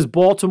 Because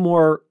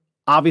Baltimore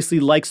obviously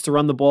likes to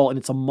run the ball, and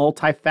it's a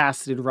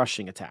multifaceted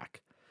rushing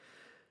attack.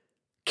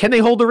 Can they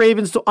hold the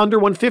Ravens to under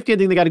 150? I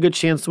think they got a good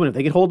chance to win. If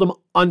they can hold them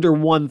under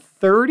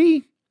 130,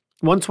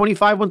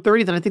 125,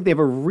 130, then I think they have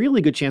a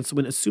really good chance to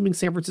win, assuming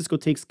San Francisco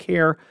takes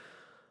care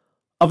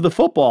of the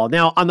football.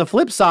 Now, on the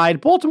flip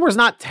side, Baltimore's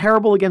not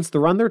terrible against the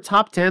run. They're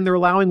top 10. They're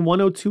allowing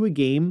 102 a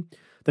game.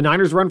 The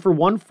Niners run for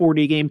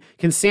 140 a game.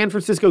 Can San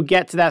Francisco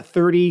get to that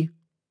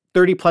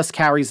 30-plus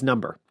carries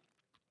number?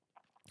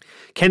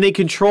 Can they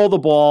control the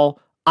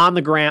ball on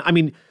the ground? I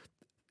mean,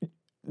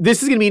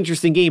 this is going to be an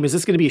interesting game. Is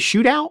this going to be a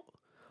shootout?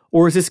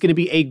 Or is this going to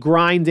be a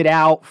grinded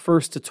out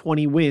first to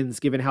 20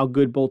 wins, given how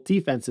good both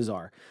defenses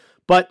are?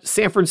 But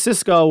San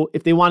Francisco,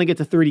 if they want to get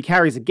to 30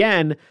 carries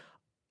again,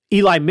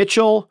 Eli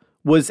Mitchell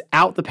was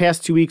out the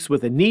past 2 weeks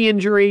with a knee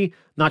injury.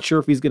 Not sure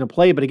if he's going to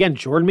play. But again,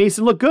 Jordan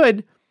Mason looked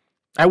good.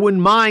 I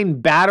wouldn't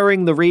mind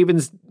battering the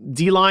Ravens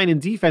D-line and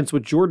defense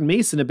with Jordan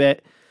Mason a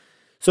bit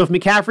So if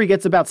McCaffrey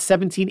gets about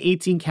 17,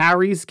 18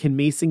 carries, can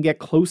Mason get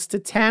close to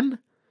 10?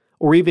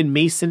 Or even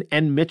Mason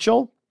and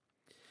Mitchell?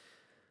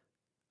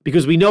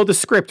 Because we know the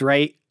script,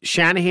 right?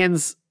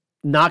 Shanahan's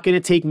not going to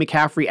take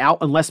McCaffrey out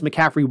unless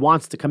McCaffrey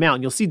wants to come out.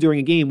 And you'll see during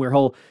a game where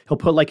he'll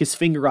put like his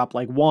finger up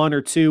like 1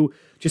 or 2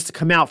 just to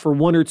come out for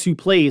 1 or 2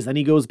 plays. Then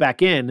he goes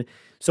back in.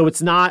 So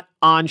it's not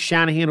on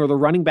Shanahan or the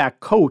running back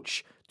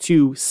coach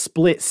to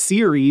split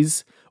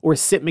series or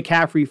sit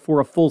McCaffrey for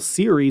a full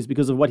series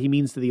because of what he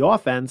means to the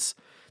offense,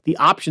 the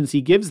options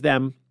he gives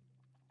them.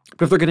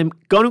 But if they're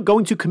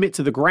going to commit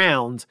to the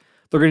ground,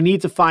 they're going to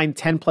need to find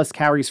 10 plus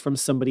carries from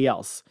somebody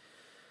else.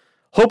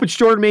 Hope it's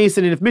Jordan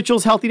Mason, and if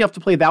Mitchell's healthy enough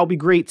to play, that would be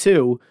great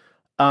too.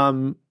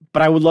 But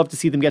I would love to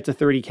see them get to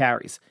 30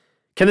 carries.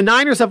 Can the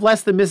Niners have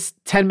less than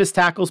 10 missed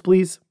tackles,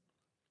 please?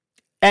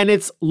 And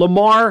it's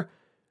Lamar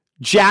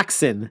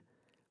Jackson.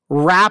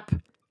 Wrap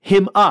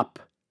him up.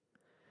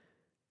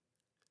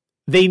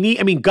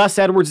 Gus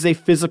Edwards is a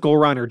physical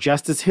runner.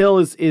 Justice Hill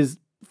is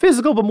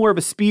physical, but more of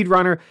a speed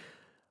runner.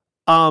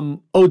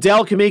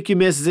 Odell can make you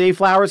miss. Zay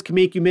Flowers can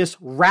make you miss.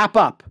 Wrap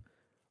up.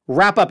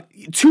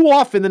 Too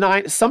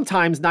often,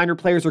 sometimes Niner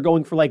players are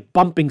going for like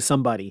bumping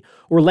somebody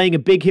or laying a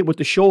big hit with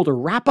the shoulder.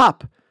 Wrap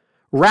up,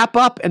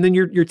 and then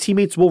your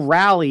teammates will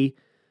rally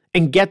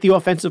and get the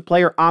offensive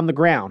player on the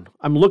ground.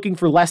 I'm looking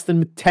for less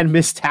than 10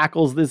 missed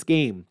tackles this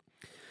game.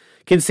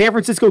 Can San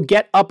Francisco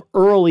get up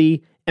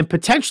early and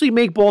potentially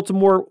make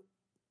Baltimore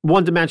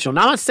one-dimensional?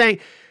 Now, I'm not saying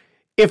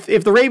if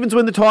the Ravens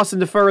win the toss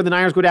and defer, the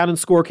Niners go down and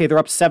score, okay, they're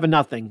up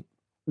 7-0.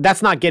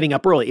 That's not getting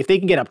up early. If they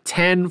can get up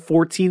 10,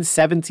 14,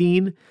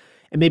 17,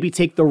 and maybe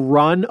take the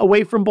run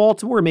away from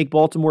Baltimore and make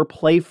Baltimore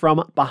play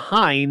from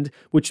behind,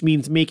 which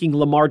means making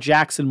Lamar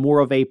Jackson more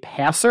of a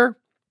passer,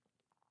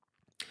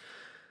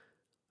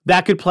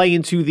 that could play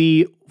into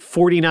the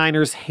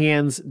 49ers'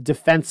 hands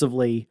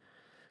defensively,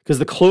 because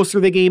the closer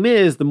the game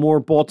is, the more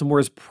Baltimore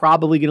is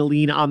probably going to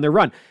lean on their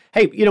run.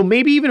 Hey,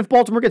 maybe even if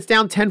Baltimore gets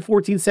down 10,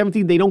 14,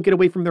 17, they don't get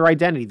away from their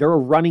identity. They're a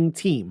running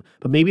team,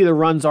 but maybe the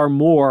runs are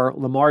more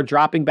Lamar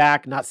dropping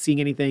back, not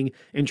seeing anything,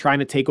 and trying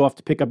to take off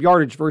to pick up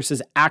yardage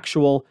versus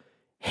actual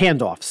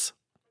handoffs.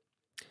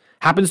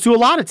 Happens to a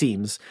lot of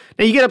teams.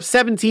 Now you get up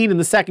 17 in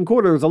the second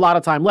quarter, there's a lot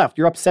of time left.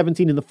 You're up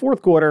 17 in the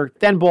fourth quarter,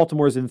 then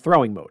Baltimore's in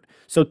throwing mode.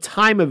 So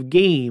time of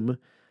game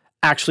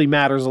actually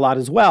matters a lot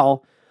as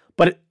well.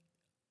 But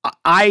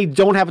I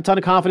don't have a ton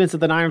of confidence that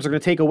the Niners are going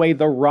to take away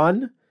the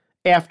run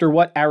after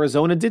what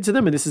Arizona did to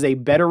them. And this is a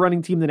better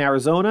running team than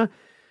Arizona.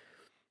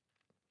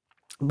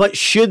 But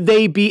should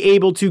they be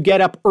able to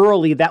get up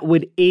early, that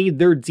would aid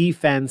their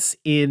defense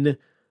in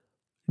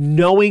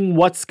knowing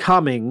what's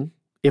coming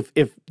if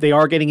they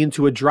are getting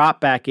into a drop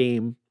back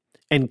game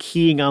and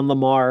keying on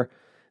Lamar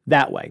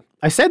that way.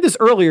 I said this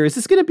earlier. Is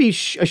this going to be a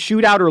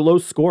shootout or low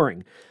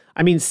scoring?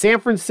 San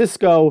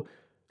Francisco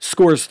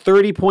scores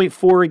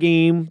 30.4 a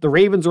game. The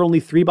Ravens are only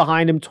 3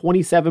 behind him,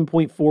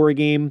 27.4 a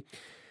game.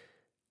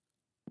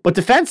 But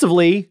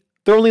defensively,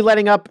 they're only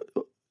letting up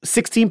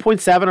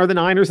 16.7 are the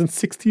Niners and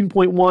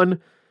 16.1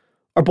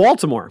 are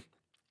Baltimore.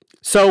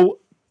 So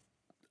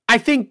I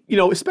think,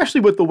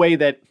 especially with the way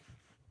that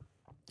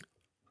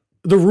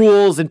the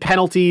rules and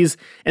penalties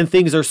and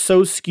things are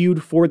so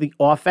skewed for the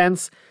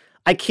offense,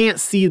 I can't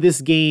see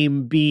this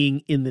game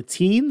being in the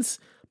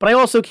teens, but I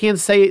also can't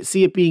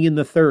see it being in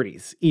the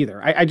 30s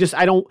either. I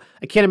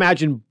can't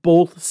imagine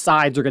both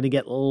sides are going to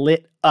get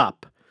lit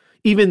up,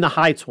 even the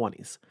high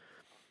 20s.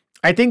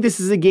 I think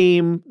this is a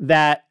game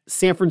that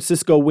San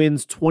Francisco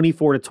wins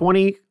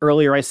 24-20.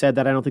 Earlier I said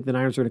that I don't think the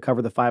Niners are going to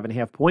cover the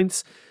 5.5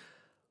 points.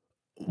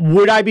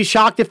 Would I be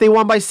shocked if they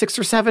won by 6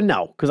 or 7?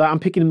 No, because I'm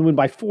picking them to win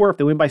by 4. If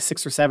they win by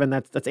 6 or 7,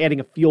 that's adding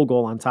a field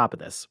goal on top of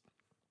this.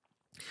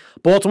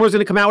 Baltimore's going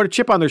to come out with a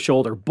chip on their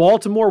shoulder.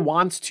 Baltimore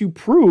wants to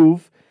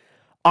prove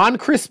on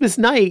Christmas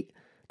night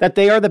that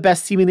they are the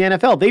best team in the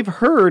NFL. They've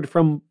heard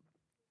from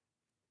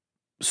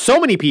so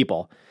many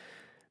people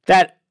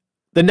that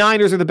the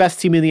Niners are the best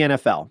team in the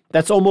NFL.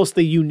 That's almost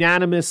the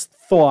unanimous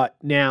thought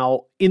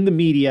now in the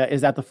media,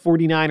 is that the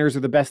 49ers are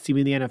the best team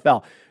in the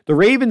NFL. The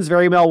Ravens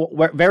very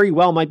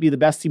well might be the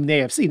best team in the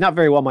AFC. Not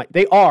very well might.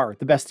 They are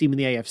the best team in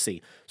the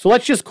AFC. So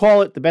let's just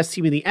call it the best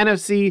team in the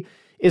NFC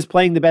is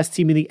playing the best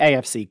team in the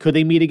AFC. Could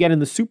they meet again in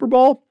the Super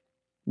Bowl?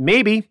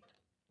 Maybe.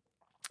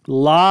 A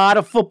lot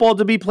of football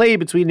to be played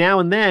between now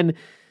and then.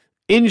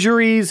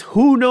 Injuries,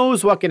 who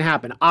knows what can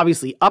happen.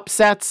 Obviously,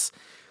 upsets.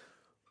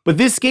 But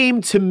this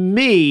game, to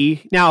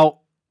me,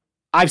 now,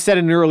 I've said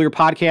in an earlier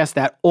podcast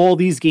that all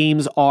these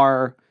games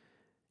are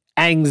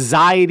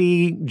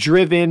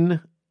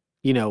anxiety-driven.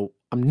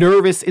 I'm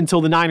nervous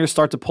until the Niners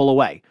start to pull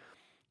away.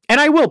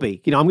 And I will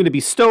be. I'm going to be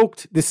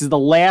stoked. This is the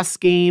last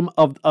game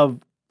of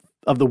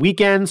the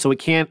weekend, so it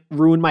can't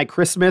ruin my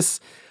Christmas.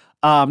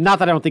 Not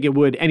that I don't think it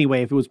would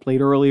anyway if it was played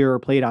earlier or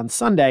played on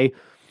Sunday.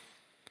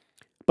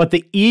 But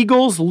the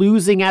Eagles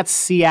losing at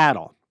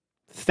Seattle.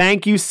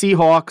 Thank you,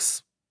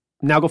 Seahawks.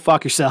 Now go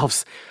fuck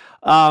yourselves.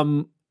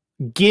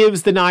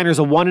 Gives the Niners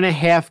a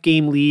 1.5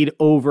 game lead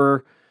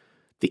over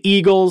the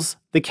Eagles,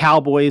 the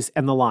Cowboys,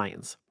 and the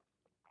Lions.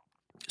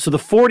 So the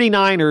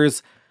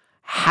 49ers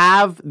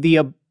have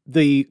the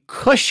the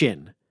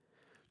cushion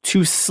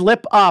to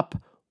slip up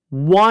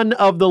one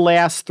of the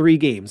last 3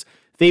 games.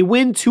 They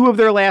win 2 of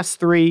their last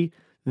 3,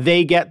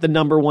 they get the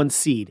number 1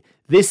 seed.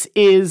 This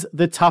is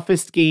the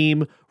toughest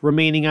game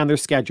remaining on their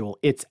schedule.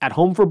 It's at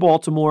home for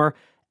Baltimore,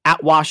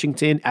 at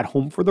Washington, at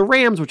home for the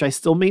Rams, which I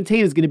still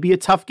maintain is going to be a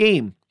tough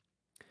game.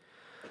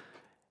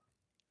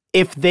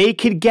 If they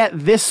could get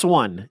this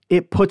one,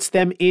 it puts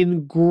them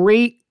in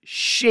great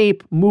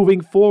shape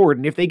moving forward.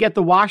 And if they get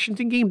the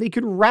Washington game, they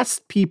could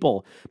rest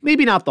people.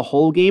 Maybe not the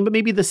whole game, but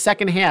maybe the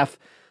second half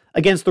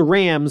against the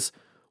Rams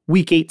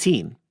week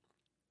 18.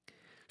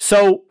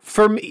 So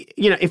for me,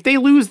 if they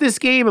lose this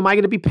game, am I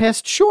going to be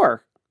pissed?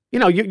 Sure.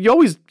 You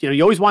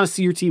always want to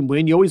see your team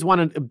win. You always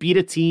want to beat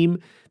a team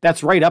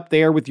that's right up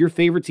there with your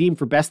favorite team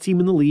for best team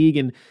in the league.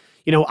 And,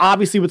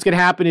 obviously what's going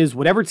to happen is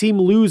whatever team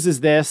loses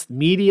this,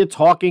 media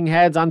talking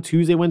heads on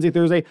Tuesday, Wednesday,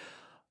 Thursday,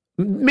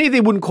 maybe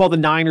they wouldn't call the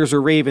Niners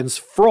or Ravens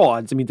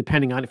frauds. I mean,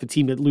 depending on if a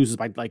team that loses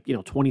by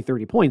 20,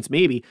 30 points,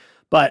 maybe.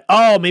 But,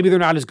 maybe they're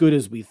not as good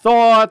as we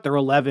thought. They're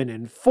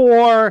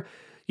 11-4.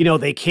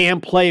 They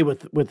can't play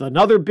with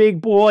another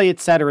big boy, et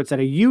cetera, et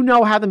cetera. You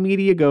know how the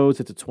media goes.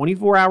 It's a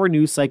 24-hour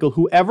news cycle.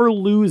 Whoever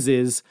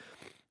loses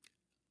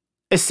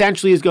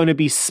essentially is going to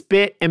be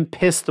spit and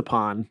pissed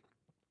upon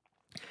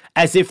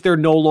as if they're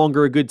no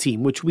longer a good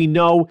team, which we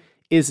know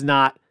is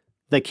not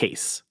the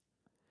case.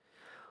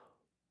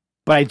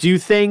 But I do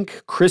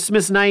think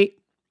Christmas night,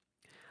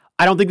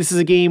 I don't think this is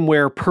a game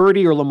where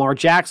Purdy or Lamar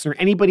Jackson or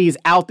anybody is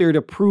out there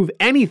to prove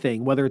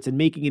anything, whether it's in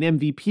making an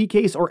MVP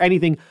case or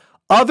anything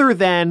other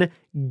than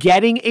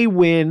getting a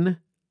win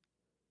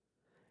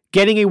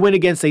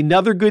against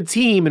another good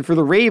team, and for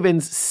the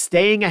Ravens,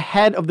 staying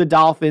ahead of the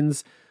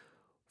Dolphins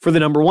for the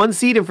number 1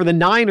 seed, and for the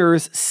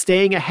Niners,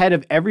 staying ahead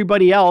of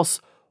everybody else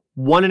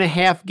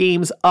 1.5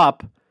 games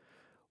up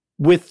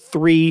with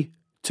 3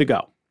 to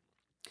go.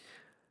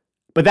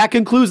 But that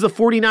concludes the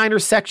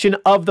 49ers section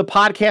of the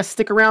podcast.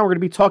 Stick around. We're going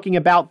to be talking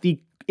about the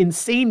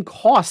insane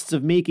costs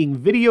of making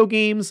video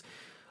games.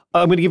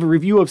 I'm going to give a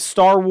review of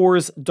Star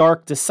Wars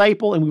Dark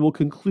Disciple, and we will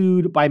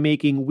conclude by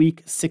making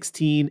Week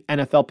 16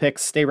 NFL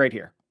picks. Stay right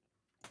here.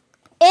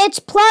 It's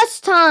plus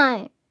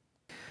time.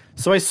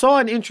 So I saw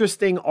an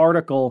interesting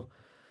article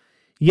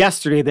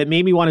yesterday that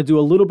made me want to do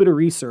a little bit of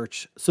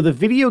research. So the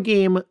video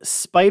game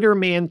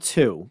Spider-Man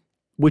 2,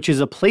 which is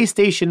a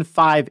PlayStation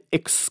 5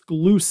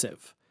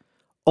 exclusive,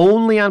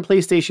 only on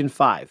PlayStation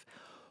 5,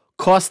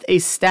 cost a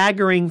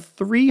staggering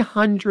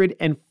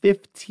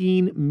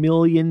 $315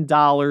 million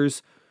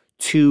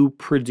to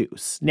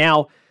produce.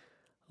 Now,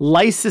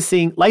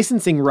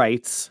 licensing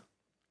rights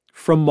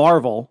from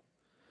Marvel,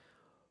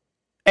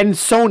 and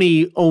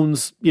Sony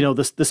owns,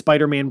 the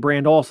Spider-Man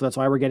brand also. That's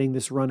why we're getting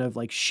this run of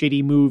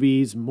shitty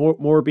movies,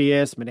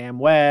 Morbius, Madame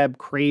Web,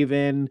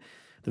 Craven.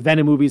 The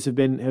Venom movies have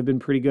been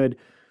pretty good.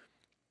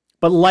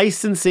 But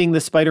licensing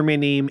the Spider-Man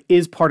name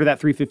is part of that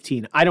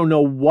 315. I don't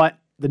know what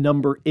the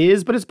number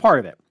is, but it's part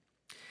of it.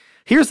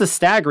 Here's the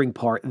staggering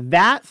part.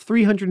 That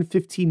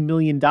 $315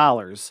 million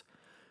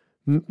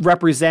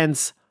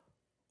represents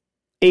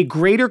a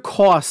greater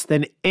cost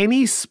than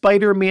any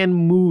Spider-Man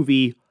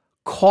movie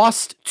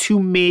cost to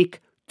make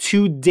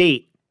to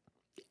date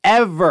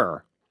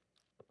ever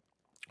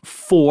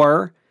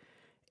for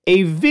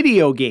a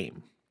video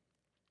game.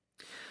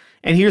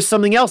 And here's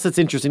something else that's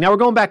interesting. Now we're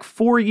going back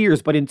 4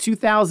 years, but in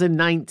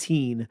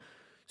 2019,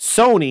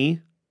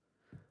 Sony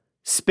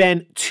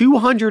spent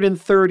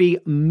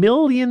 $230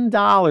 million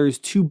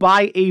to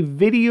buy a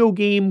video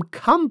game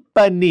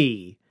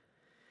company,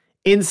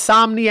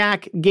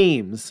 Insomniac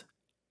Games.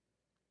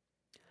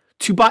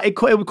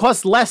 It would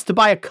cost less to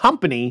buy a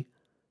company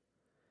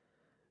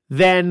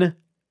than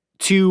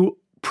to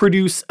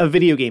produce a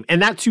video game.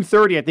 And that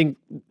 230, I think,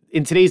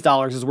 in today's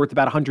dollars is worth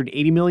about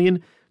 180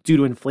 million due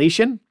to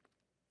inflation.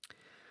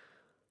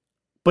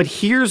 But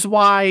here's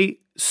why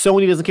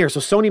Sony doesn't care. So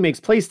Sony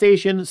makes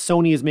PlayStation.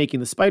 Sony is making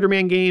the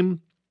Spider-Man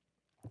game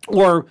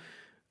or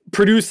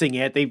producing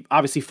it. They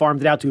obviously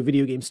farmed it out to a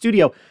video game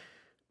studio.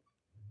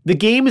 The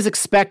game is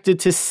expected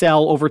to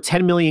sell over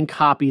 10 million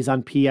copies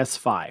on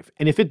PS5.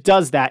 And if it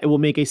does that, it will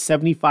make a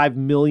 $75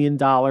 million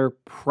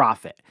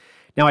profit.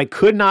 Now, I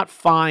could not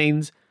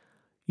find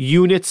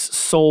units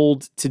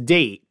sold to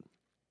date,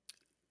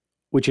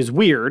 which is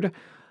weird.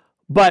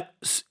 But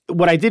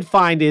what I did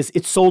find is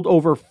it sold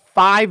over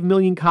 5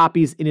 million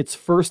copies in its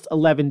first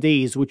 11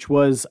 days, which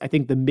was, I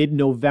think, the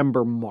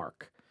mid-November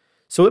mark.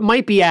 So it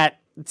might be at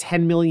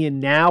 10 million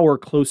now or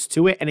close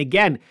to it. And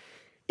again,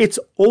 it's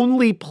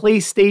only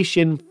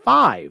PlayStation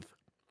 5.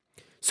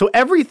 So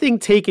everything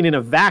taken in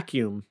a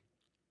vacuum,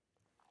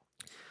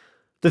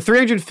 the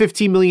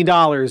 $315 million,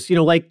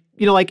 like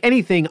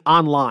anything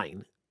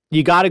online,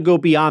 you got to go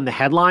beyond the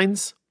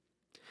headlines.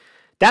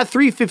 That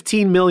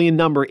 $315 million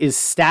number is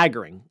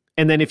staggering.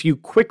 And then if you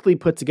quickly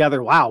put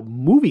together, wow,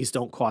 movies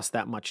don't cost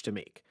that much to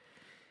make,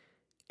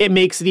 it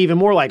makes it even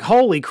more like,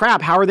 holy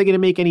crap, how are they going to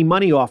make any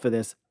money off of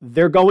this?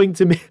 They're going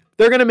to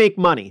make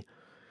money.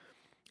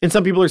 And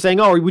some people are saying,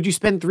 oh, would you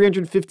spend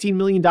 $315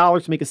 million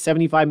to make a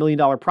 $75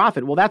 million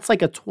profit? Well, that's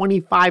like a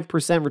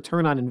 25%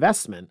 return on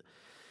investment.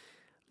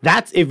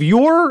 That's if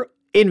your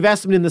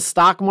investment in the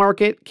stock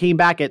market came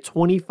back at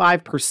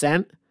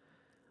 25%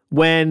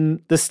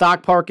 when the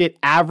stock market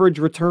average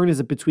return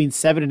is between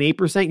 7 and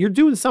 8%, you're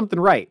doing something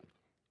right.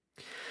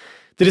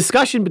 The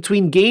discussion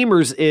between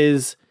gamers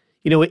is,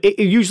 it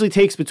usually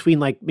takes between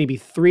like maybe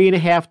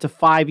 3.5 to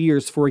 5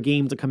 years for a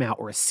game to come out,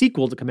 or a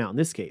sequel to come out in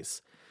this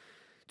case.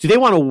 Do they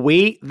want to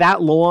wait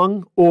that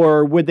long,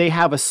 or would they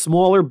have a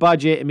smaller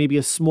budget and maybe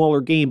a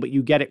smaller game, but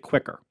you get it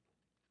quicker?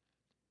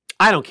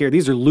 I don't care.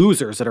 These are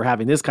losers that are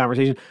having this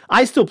conversation.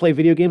 I still play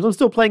video games. I'm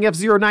still playing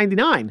F-Zero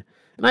 99.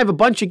 And I have a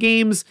bunch of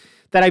games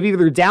that I've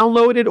either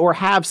downloaded or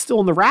have still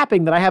in the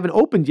wrapping that I haven't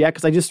opened yet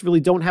because I just really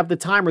don't have the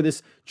time or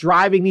this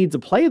driving need to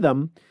play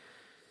them.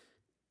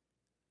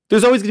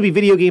 There's always going to be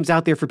video games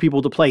out there for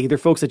people to play, either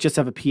folks that just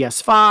have a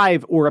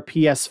PS5 or a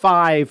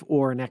PS5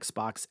 or an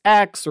Xbox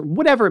X or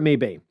whatever it may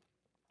be.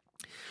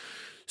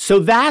 So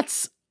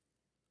that's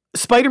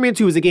Spider-Man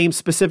 2 is a game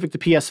specific to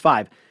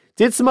PS5.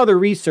 Did some other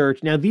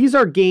research. Now, these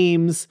are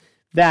games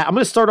that I'm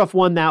going to start off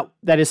one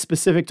that is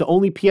specific to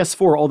only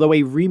PS4, although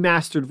a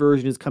remastered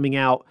version is coming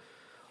out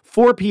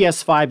for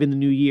PS5 in the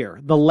new year.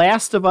 The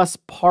Last of Us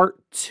Part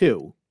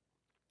 2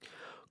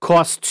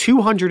 cost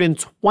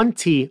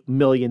 $220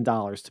 million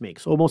to make,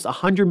 so almost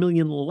 $100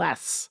 million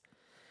less.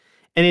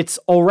 And it's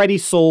already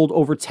sold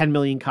over 10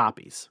 million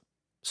copies.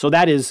 So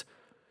that is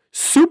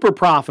super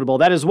profitable.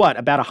 That is what?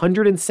 About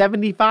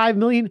 $175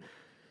 million?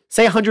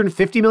 Say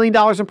 $150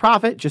 million in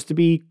profit, just to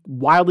be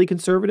wildly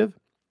conservative.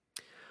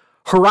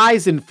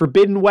 Horizon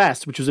Forbidden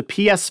West, which was a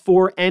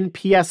PS4 and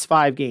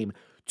PS5 game,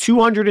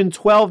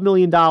 $212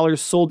 million,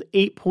 sold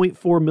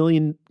 8.4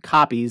 million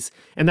copies,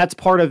 and that's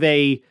part of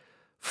a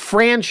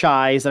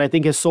franchise that I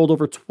think has sold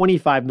over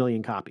 25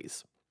 million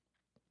copies.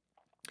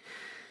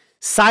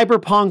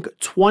 Cyberpunk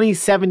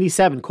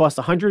 2077 cost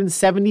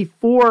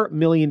 $174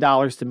 million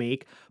to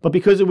make, but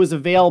because it was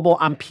available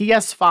on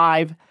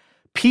PS5,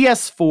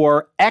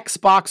 PS4,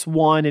 Xbox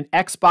One, and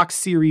Xbox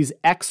Series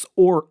X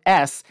or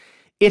S,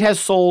 it has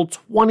sold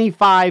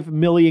 25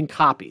 million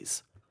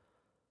copies.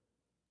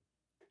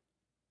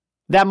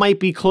 That might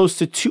be close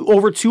to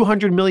over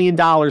 $200 million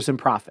in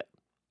profit.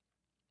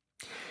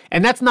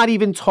 And that's not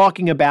even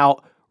talking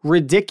about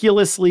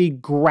ridiculously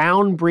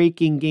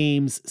groundbreaking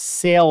games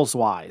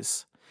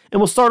sales-wise.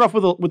 And we'll start off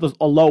with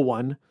a low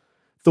one,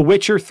 The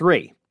Witcher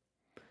 3,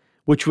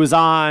 which was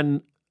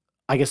on,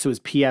 I guess it was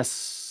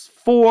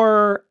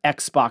PS4,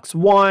 Xbox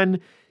One,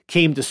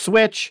 came to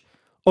Switch,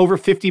 over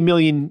 50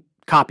 million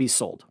copies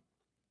sold.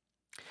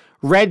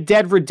 Red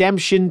Dead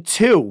Redemption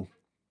 2,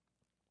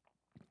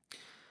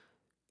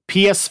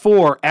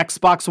 PS4,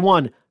 Xbox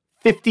One,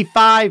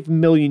 55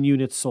 million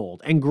units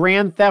sold. And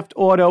Grand Theft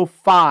Auto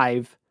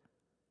 5,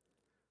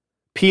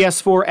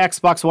 PS4,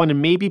 Xbox One,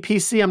 and maybe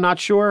PC, I'm not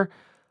sure,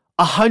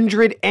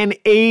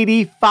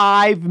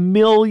 185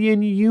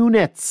 million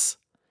units.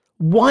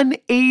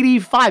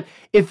 185.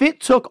 If it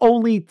took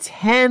only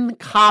 10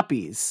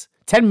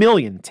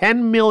 million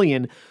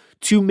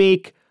to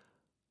make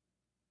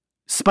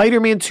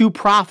Spider-Man 2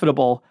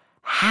 profitable,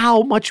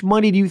 how much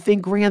money do you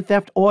think Grand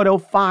Theft Auto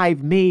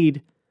 5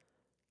 made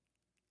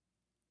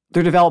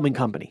their development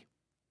company?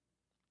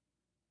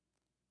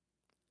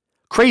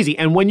 Crazy.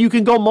 And when you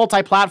can go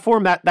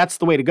multi-platform, that's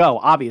the way to go,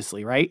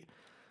 obviously, right?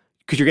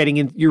 Because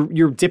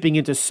you're dipping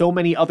into so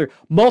many other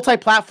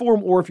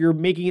multi-platform, or if you're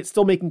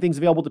still making things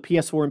available to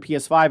PS4 and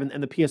PS5,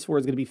 and the PS4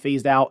 is going to be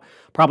phased out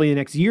probably in the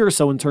next year or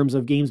so in terms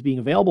of games being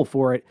available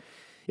for it,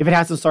 if it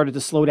hasn't started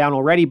to slow down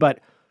already. But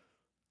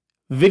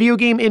video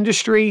game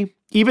industry,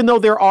 even though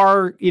there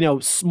are,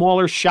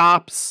 smaller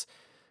shops,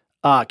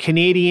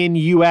 Canadian,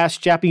 US,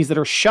 Japanese, that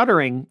are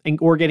shuttering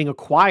or getting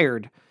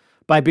acquired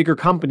by bigger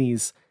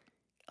companies,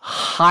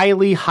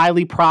 highly,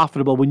 highly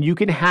profitable when you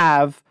can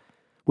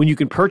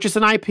purchase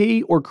an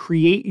IP or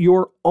create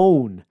your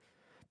own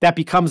that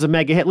becomes a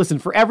mega hit. Listen,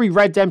 for every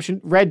Red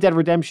Dead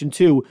Redemption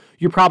 2,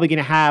 you're probably going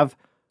to have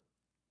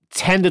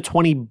 10 to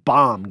 20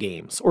 bomb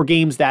games, or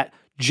games that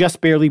just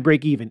barely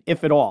break even,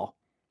 if at all.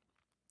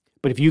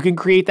 But if you can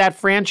create that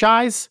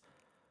franchise,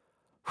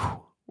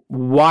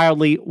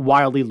 wildly,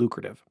 wildly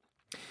lucrative.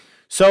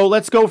 So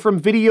let's go from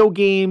video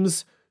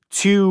games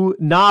to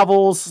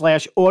novels /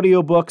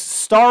 audiobooks.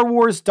 Star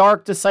Wars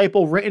Dark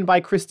Disciple, written by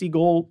Christy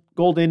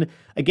Golden,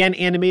 again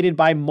animated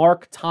by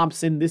Mark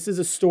Thompson. This is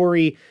a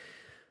story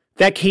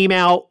that came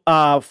out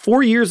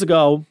 4 years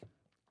ago.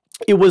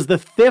 It was the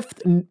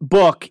 5th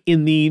book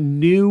in the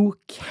new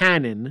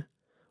canon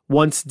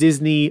once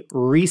Disney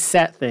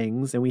reset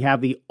things, and we have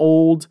the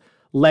old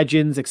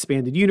Legends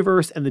Expanded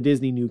Universe and the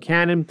Disney new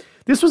canon.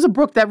 This was a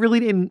book that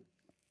really didn't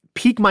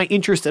pique my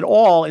interest at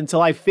all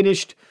until I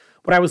finished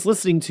what I was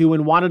listening to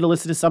and wanted to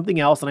listen to something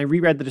else, and I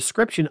reread the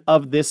description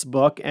of this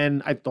book,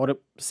 and I thought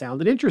it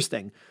sounded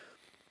interesting.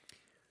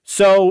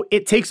 So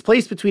it takes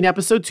place between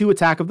Episode 2,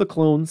 Attack of the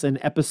Clones, and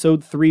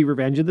Episode 3,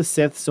 Revenge of the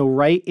Sith, so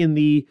right in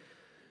the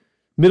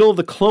middle of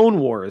the Clone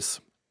Wars.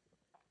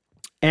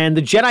 And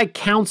the Jedi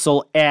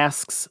Council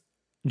asks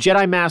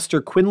Jedi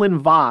Master Quinlan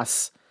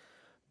Vos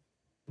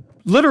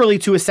literally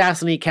to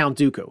assassinate Count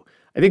Dooku.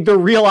 I think they're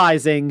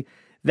realizing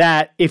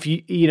that if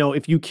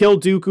you kill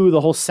Dooku,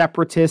 the whole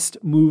separatist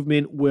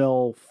movement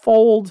will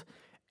fold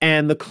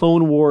and the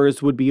Clone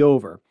Wars would be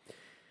over.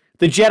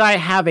 The Jedi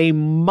have a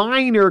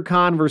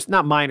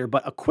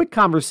a quick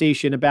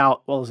conversation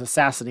about, well, is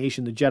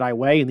assassination the Jedi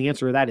way? And the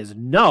answer to that is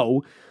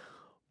no.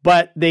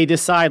 But they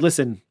decide,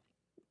 listen,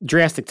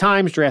 drastic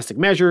times, drastic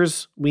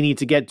measures. We need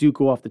to get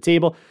Dooku off the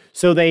table.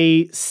 So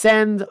they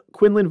send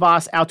Quinlan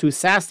Vos out to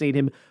assassinate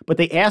him, but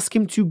they ask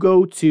him to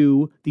go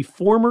to the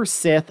former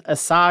Sith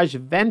Asajj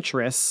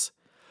Ventress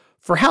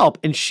for help.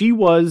 And she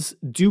was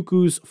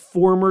Dooku's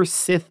former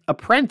Sith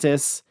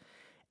apprentice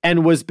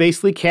and was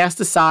basically cast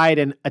aside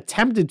and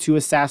attempted to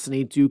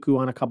assassinate Dooku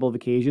on a couple of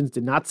occasions,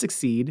 did not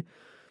succeed.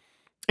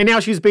 And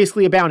now she's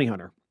basically a bounty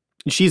hunter.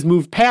 And she's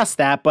moved past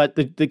that, but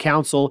the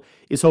council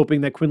is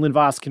hoping that Quinlan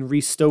Vos can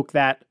restoke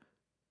that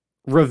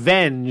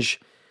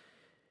revenge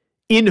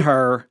in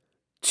her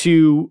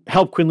to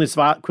help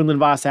Quinlan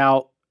Vos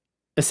out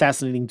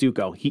assassinating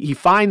Dooku. He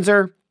finds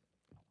her,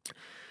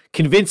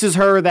 convinces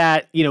her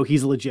that,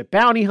 he's a legit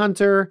bounty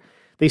hunter.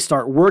 They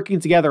start working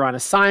together on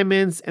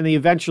assignments, and they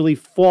eventually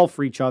fall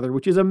for each other,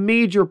 which is a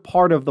major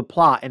part of the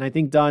plot, and I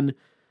think done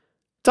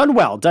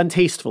well, done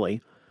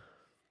tastefully.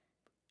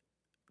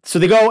 So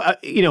they go,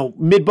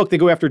 mid-book, they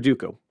go after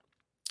Dooku.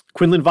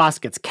 Quinlan Vos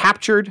gets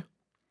captured,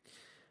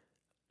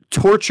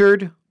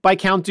 tortured by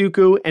Count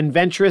Dooku, and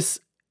Asajj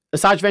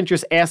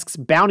Ventress asks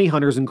bounty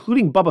hunters,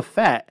 including Boba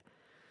Fett,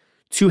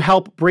 to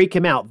help break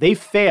him out. They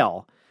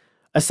fail.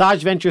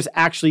 Asajj Ventress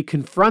actually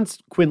confronts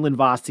Quinlan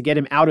Vos to get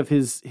him out of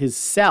his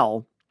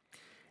cell,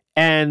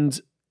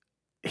 and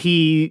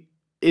he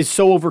is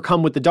so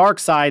overcome with the dark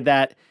side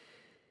that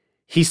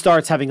he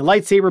starts having a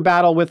lightsaber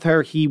battle with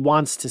her. He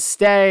wants to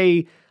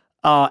stay.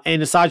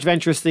 And Asajj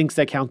Ventress thinks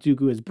that Count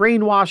Dooku has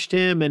brainwashed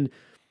him, and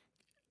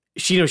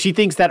she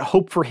thinks that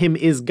hope for him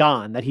is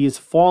gone, that he has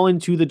fallen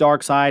to the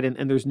dark side,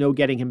 and there's no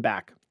getting him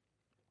back.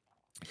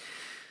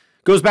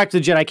 Goes back to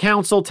the Jedi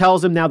Council,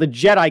 tells him now the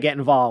Jedi get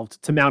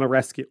involved to mount a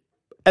rescue.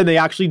 And they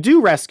actually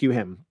do rescue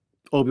him.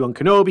 Obi-Wan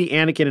Kenobi,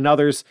 Anakin, and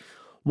others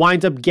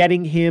wind up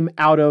getting him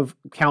out of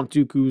Count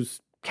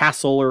Dooku's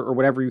castle or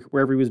wherever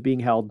he was being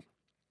held.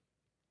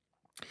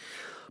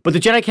 But the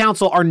Jedi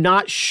Council are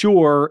not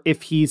sure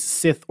if he's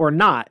Sith or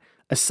not.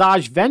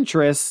 Asajj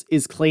Ventress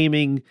is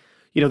claiming,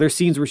 there's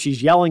scenes where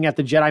she's yelling at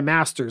the Jedi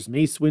Masters,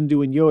 Mace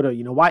Windu and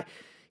Yoda, why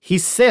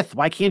he's Sith.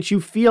 Why can't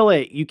you feel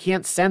it? You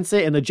can't sense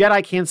it. And the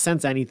Jedi can't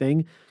sense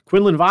anything.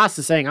 Quinlan Vos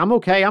is saying, I'm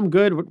okay. I'm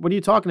good. What are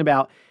you talking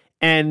about?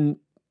 And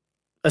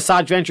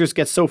Asajj Ventress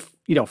gets so,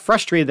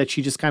 frustrated that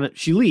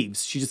she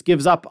leaves. She just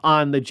gives up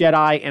on the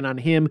Jedi and on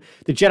him.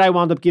 The Jedi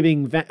wound up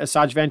giving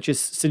Asajj Ventress,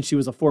 since she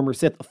was a former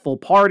Sith, a full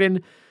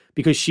pardon,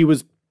 because she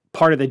was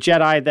part of the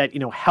Jedi that,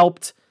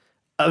 helped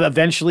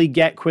eventually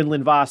get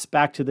Quinlan Vos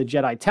back to the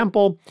Jedi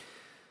Temple.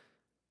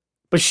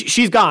 But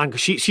she's gone.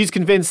 She's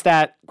convinced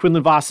that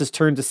Quinlan Vos has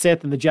turned to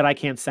Sith and the Jedi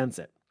can't sense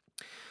it.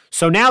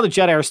 So now the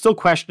Jedi are still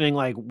questioning,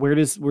 like, where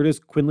does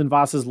Quinlan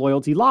Vos's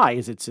loyalty lie?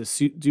 Is it to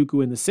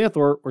Dooku and the Sith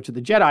or to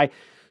the Jedi?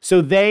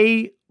 So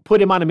they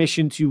put him on a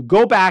mission to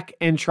go back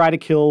and try to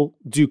kill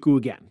Dooku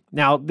again.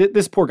 Now,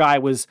 this poor guy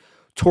was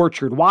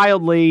tortured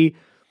wildly.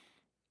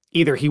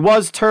 Either he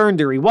was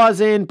turned or he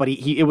wasn't, but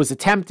it was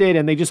attempted,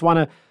 and they just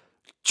want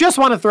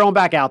to throw him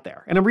back out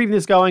there. And I'm reading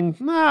this going,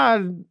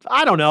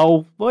 I don't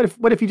know.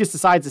 What if he just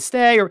decides to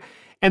stay?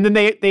 And then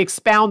they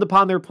expound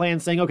upon their plan,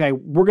 saying, okay,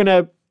 we're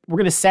gonna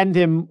send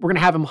him, we're gonna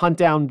have him hunt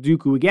down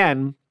Dooku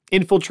again,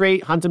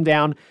 infiltrate, hunt him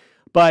down.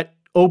 But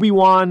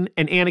Obi-Wan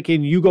and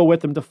Anakin, you go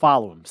with them to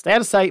follow him. Stay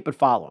out of sight, but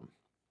follow him.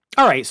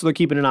 All right, so they're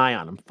keeping an eye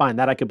on him. Fine,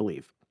 that I could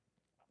believe.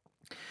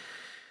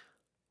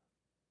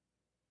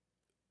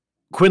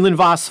 Quinlan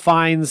Vos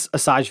finds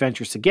Asajj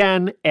Ventress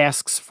again,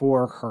 asks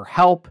for her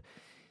help,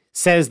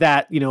 says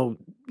that,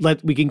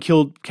 we can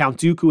kill Count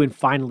Dooku and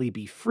finally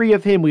be free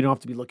of him. We don't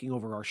have to be looking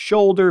over our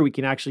shoulder. We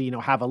can actually,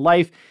 have a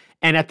life.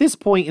 And at this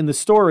point in the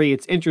story,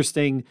 it's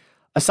interesting.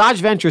 Asajj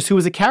Ventress, who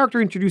was a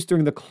character introduced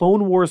during the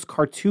Clone Wars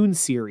cartoon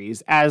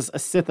series as a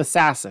Sith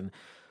assassin,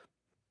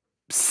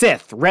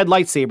 Sith, red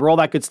lightsaber, all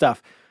that good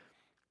stuff.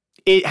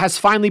 It has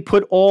finally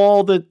put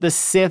all the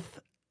Sith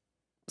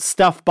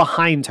stuff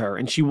behind her,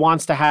 and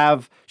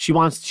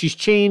she's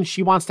changed.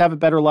 She wants to have a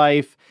better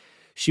life.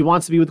 She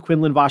wants to be with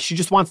Quinlan Vos. She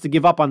just wants to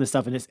give up on this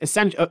stuff. And it's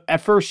essentially,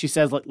 at first she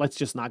says, let's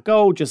just not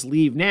go, just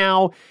leave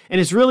now.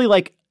 And it's really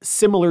like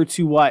similar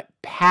to what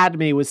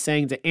Padme was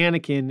saying to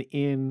Anakin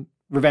in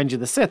Revenge of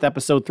the Sith,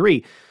 episode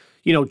 3.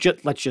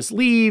 Let's just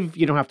leave.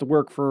 You don't have to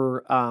work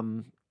for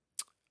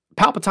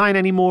Palpatine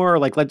anymore.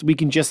 We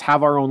can just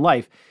have our own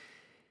life.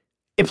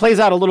 It plays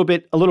out a little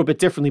bit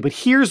differently, but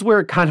here's where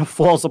it kind of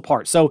falls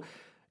apart. So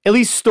at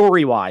least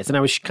story-wise, and I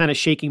was kind of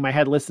shaking my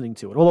head listening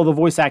to it, although the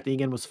voice acting,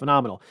 again, was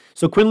phenomenal.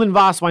 So Quinlan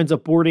Vos winds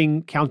up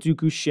boarding Count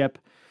Dooku's ship,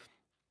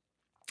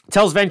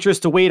 tells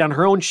Ventress to wait on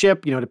her own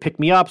ship, to pick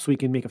me up so we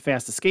can make a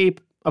fast escape.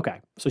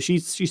 Okay, so she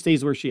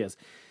stays where she is.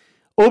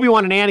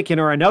 Obi-Wan and Anakin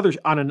are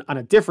on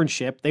a different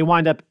ship. They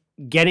wind up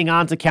getting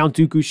onto Count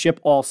Dooku's ship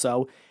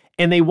also,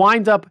 And they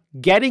wind up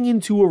getting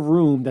into a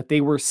room that they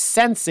were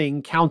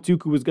sensing Count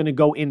Dooku was going to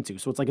go into.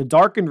 So it's like a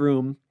darkened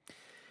room.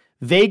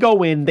 They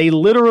go in, they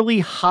literally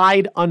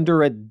hide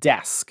under a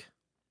desk.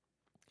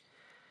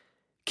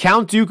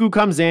 Count Dooku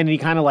comes in and he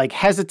kind of like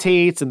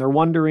hesitates, and they're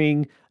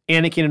wondering,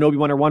 Anakin and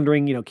Obi-Wan are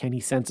wondering, can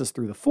he sense us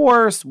through the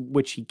Force?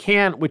 Which he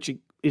can't, which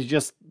is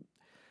just,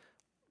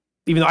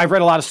 even though I've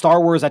read a lot of Star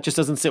Wars, that just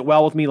doesn't sit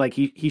well with me. Like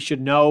he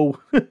should know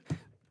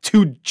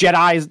two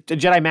Jedis, a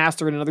Jedi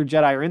Master and another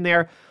Jedi are in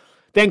there.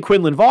 Then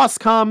Quinlan Vos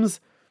comes,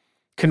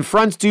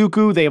 confronts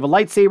Dooku. They have a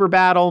lightsaber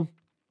battle.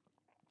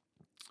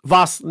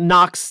 Vos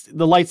knocks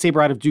the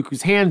lightsaber out of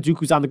Dooku's hand.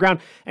 Dooku's on the ground.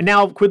 And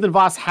now Quinlan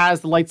Vos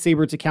has the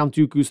lightsaber to Count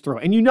Dooku's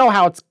throat. And you know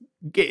how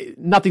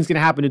nothing's going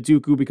to happen to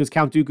Dooku because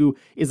Count Dooku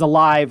is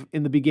alive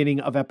in the beginning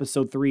of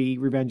Episode 3,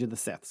 Revenge of the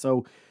Sith.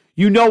 So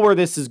you know where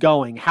this is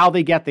going. How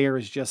they get there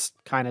is just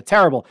kind of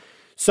terrible.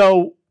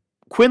 So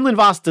Quinlan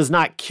Vos does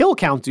not kill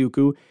Count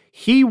Dooku.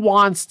 He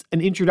wants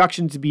an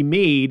introduction to be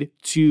made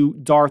to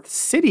Darth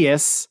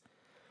Sidious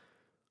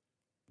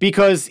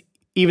because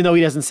even though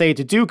he doesn't say it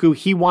to Dooku,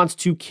 he wants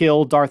to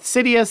kill Darth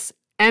Sidious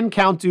and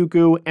Count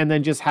Dooku and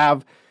then just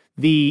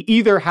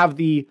either have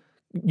the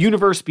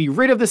universe be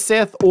rid of the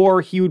Sith or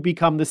he would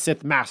become the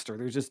Sith Master.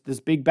 There's just this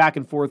big back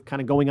and forth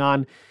kind of going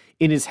on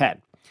in his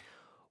head.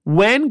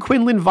 When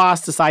Quinlan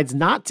Vos decides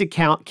not to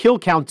kill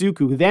Count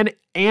Dooku, then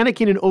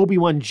Anakin and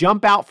Obi-Wan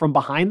jump out from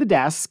behind the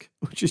desk,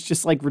 which is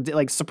just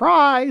like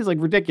surprise, like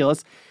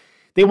ridiculous.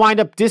 They wind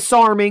up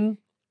disarming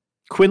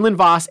Quinlan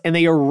Vos and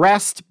they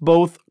arrest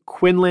both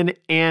Quinlan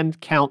and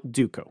Count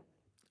Dooku.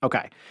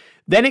 Okay.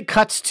 Then it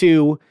cuts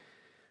to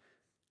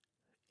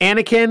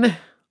Anakin,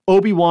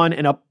 Obi-Wan,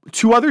 and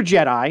two other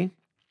Jedi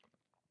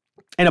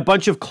and a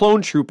bunch of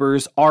clone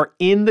troopers are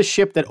in the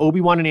ship that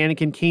Obi-Wan and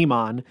Anakin came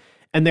on,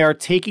 and they are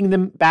taking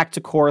them back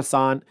to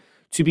Coruscant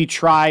to be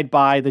tried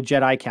by the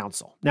Jedi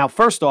Council. Now,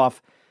 first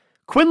off,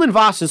 Quinlan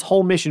Vos's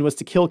whole mission was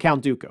to kill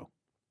Count Dooku,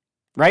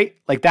 right?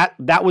 Like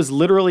that was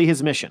literally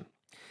his mission.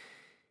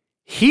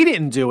 He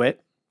didn't do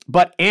it,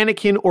 but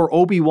Anakin or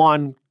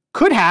Obi-Wan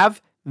could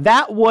have.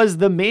 That was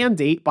the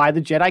mandate by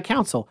the Jedi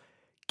Council.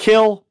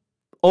 Kill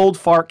old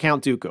fart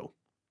Count Dooku.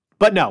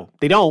 But no,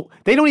 they don't.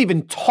 They don't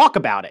even talk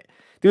about it.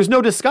 There's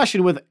no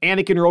discussion with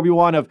Anakin or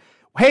Obi-Wan of,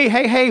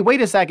 hey,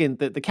 wait a second.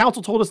 The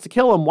council told us to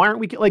kill him. Why aren't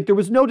we? Like, there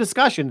was no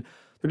discussion.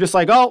 They're just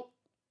like, oh,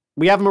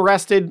 we have him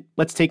arrested.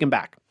 Let's take him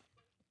back.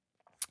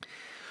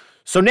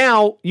 So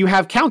now you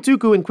have Count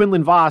Dooku and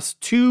Quinlan Vos,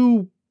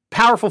 two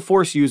powerful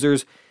Force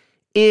users,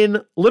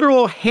 in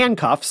literal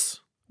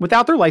handcuffs,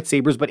 without their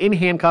lightsabers, but in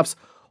handcuffs,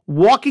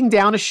 walking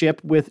down a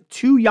ship with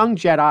two young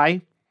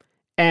Jedi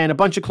and a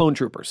bunch of clone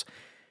troopers.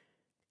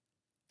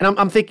 And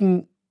I'm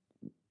thinking,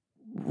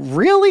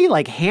 really?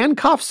 Like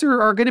handcuffs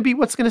are going to be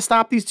what's going to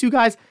stop these two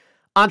guys?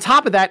 On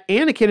top of that,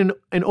 Anakin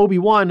and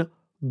Obi-Wan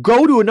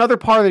go to another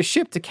part of the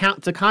ship to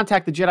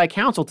contact the Jedi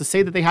Council to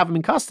say that they have him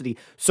in custody.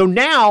 So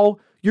now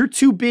your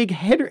two big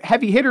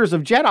heavy hitters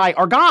of Jedi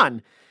are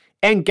gone.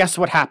 And guess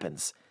what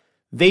happens?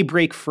 They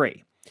break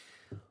free.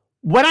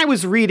 When I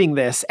was reading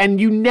this, and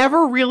you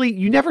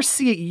never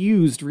see it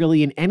used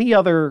really in any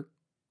other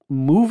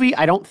movie,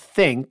 I don't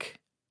think,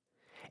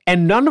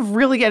 and none of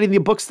really any of the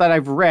books that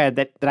I've read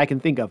that I can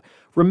think of.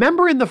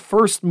 Remember in the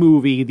first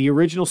movie, the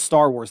original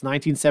Star Wars,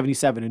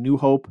 1977, A New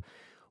Hope,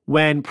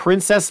 when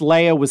Princess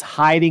Leia was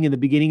hiding in the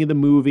beginning of the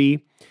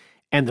movie,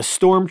 and the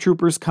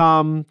stormtroopers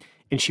come,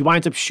 and she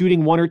winds up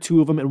shooting one or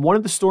two of them, and one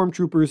of the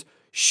stormtroopers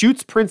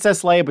shoots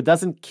Princess Leia but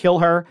doesn't kill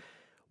her,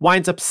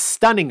 winds up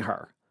stunning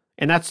her.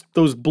 And that's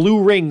those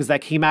blue rings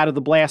that came out of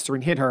the blaster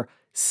and hit her,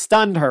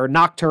 stunned her,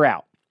 knocked her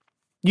out.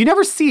 You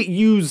never see it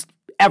used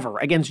ever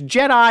against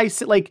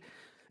Jedi. Like,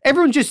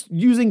 everyone's just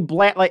using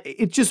like,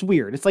 it's just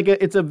weird.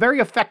 It's a very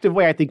effective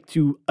way, I think,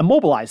 to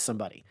immobilize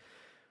somebody.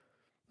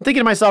 I'm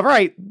thinking to myself, all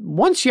right,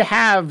 once you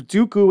have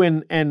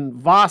Dooku and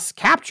Vos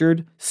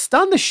captured,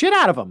 stun the shit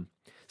out of them.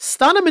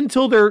 Stun them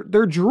until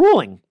they're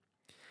drooling.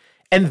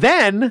 And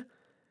then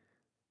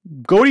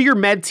go to your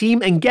med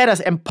team and get us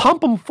and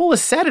pump them full of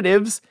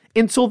sedatives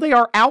until they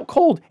are out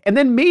cold. And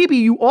then maybe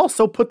you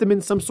also put them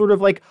in some sort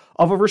of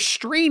a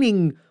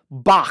restraining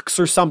box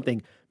or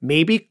something.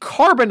 Maybe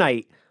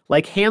carbonite,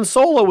 like Han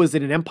Solo was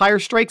in Empire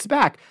Strikes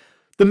Back.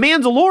 The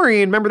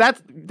Mandalorian, remember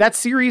that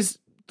series,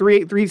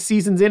 three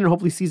seasons in, and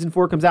hopefully season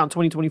 4 comes out in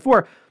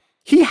 2024.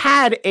 He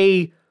had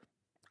a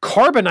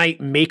carbonite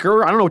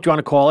maker, I don't know what you want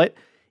to call it,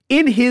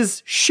 in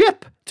his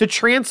ship to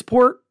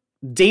transport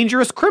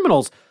dangerous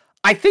criminals.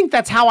 I think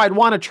that's how I'd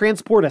want to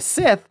transport a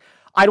Sith.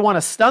 I'd want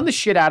to stun the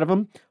shit out of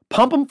him,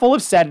 pump him full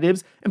of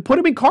sedatives, and put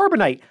him in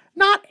carbonite,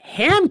 not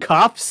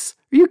handcuffs.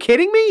 Are you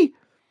kidding me?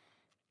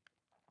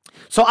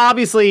 So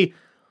obviously,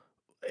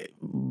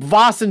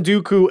 Vos and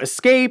Dooku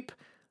escape.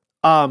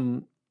 Asajj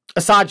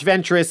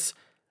Ventress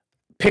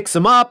picks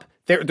them up.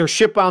 Their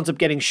ship winds up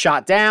getting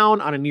shot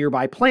down on a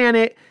nearby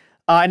planet.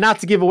 And not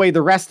to give away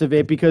the rest of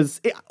it, because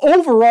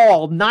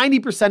overall,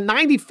 90%,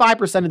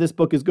 95% of this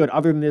book is good,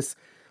 other than this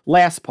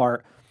last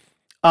part.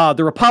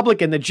 The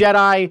Republic and the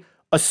Jedi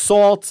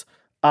assault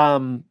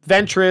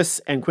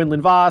Ventress and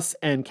Quinlan Vos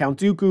and Count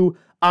Dooku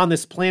on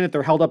this planet.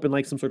 They're held up in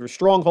like some sort of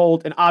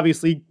stronghold. And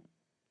obviously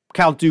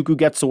Count Dooku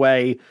gets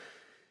away.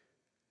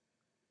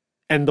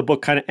 And the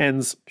book kind of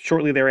ends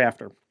shortly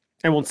thereafter.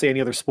 I won't say any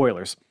other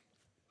spoilers.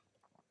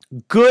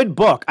 Good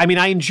book. I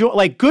mean,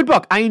 good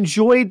book. I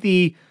enjoyed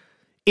the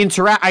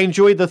I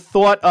enjoyed the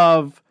thought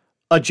of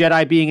a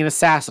Jedi being an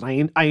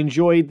assassin. I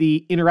enjoyed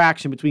the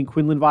interaction between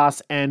Quinlan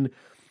Vos and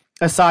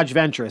Asajj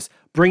Ventress,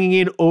 bringing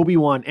in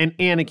Obi-Wan and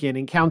Anakin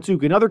and Count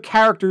Dooku and other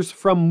characters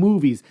from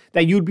movies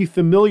that you'd be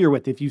familiar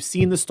with if you've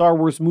seen the Star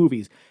Wars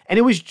movies. And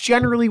it was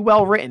generally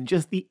well written.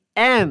 Just the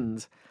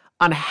end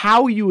on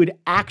how you would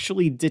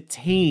actually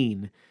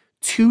detain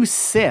two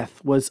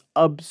Sith was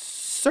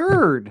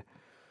absurd.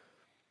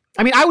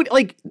 I mean, I would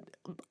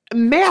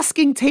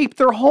masking tape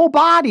their whole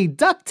body,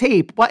 duct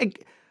tape,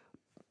 like,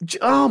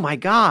 oh my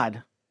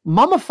God,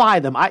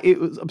 mummify them. It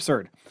was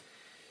absurd.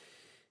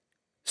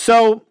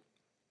 So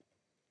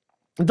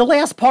the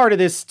last part of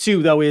this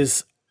too, though,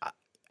 is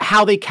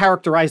how they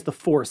characterize the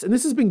Force. And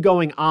this has been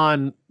going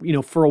on,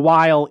 for a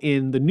while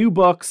in the new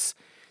books,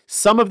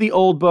 some of the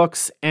old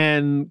books,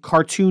 and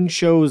cartoon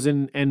shows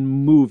and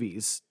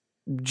movies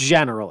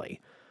generally.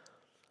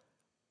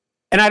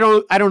 And I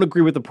don't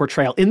agree with the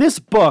portrayal. In this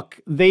book,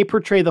 they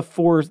portray the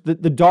Force, the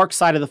dark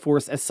side of the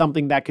Force, as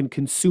something that can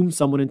consume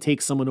someone and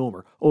take someone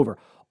over.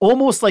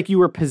 Almost like you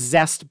were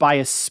possessed by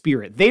a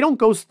spirit. They don't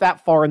go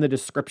that far in the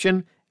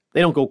description. They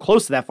don't go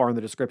close to that far in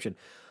the description.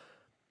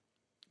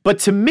 But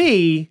to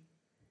me,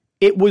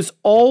 it was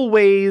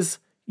always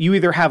you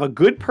either have a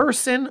good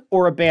person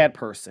or a bad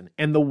person.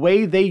 And the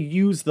way they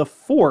use the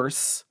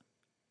Force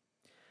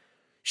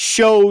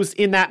shows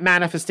in that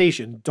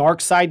manifestation.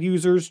 Dark side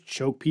users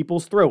choke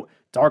people's throat.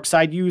 Dark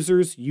side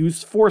users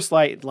use Force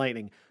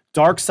lightning.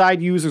 Dark side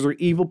users or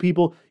evil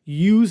people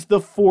use the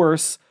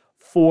Force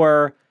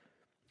for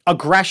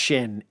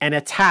aggression and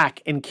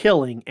attack and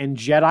killing, and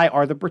Jedi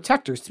are the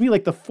protectors. To me,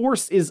 like, the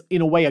Force is, in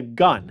a way, a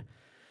gun.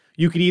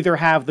 You could either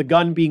have the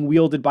gun being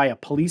wielded by a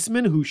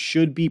policeman who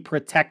should be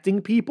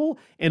protecting people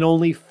and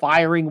only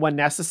firing when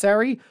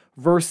necessary,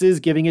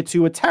 versus giving it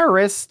to a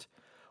terrorist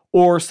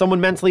or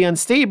someone mentally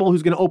unstable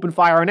who's going to open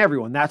fire on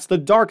everyone. That's the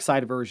dark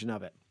side version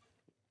of it.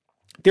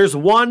 There's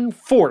one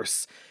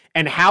Force,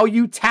 and how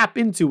you tap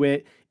into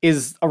it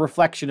is a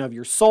reflection of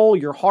your soul,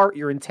 your heart,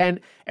 your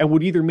intent, and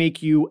would either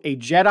make you a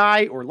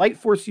Jedi or light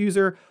Force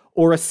user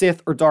or a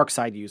Sith or dark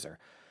side user.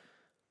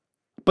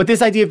 But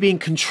this idea of being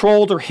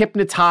controlled or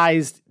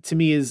hypnotized, to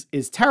me, is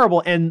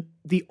terrible. And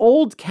the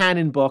old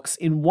canon books,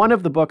 in one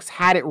of the books,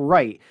 had it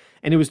right.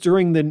 And it was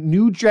during the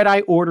New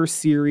Jedi Order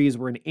series,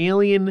 where an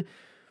alien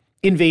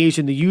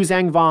invasion, the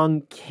Yuzang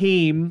Vong,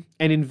 came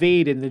and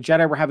invaded, and the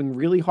Jedi were having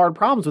really hard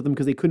problems with them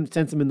because they couldn't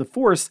sense him in the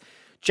Force.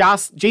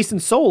 Jason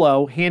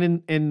Solo,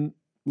 Han and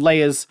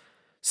Leia's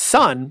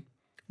son,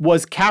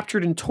 was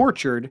captured and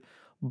tortured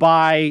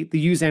by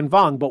the Yuzang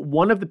Vong, but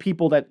one of the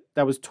people that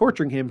was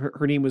torturing him,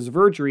 her name was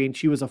Vergery, and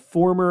she was a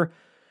former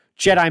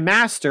Jedi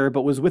Master,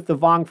 but was with the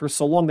Vong for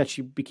so long that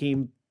she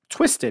became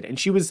twisted, and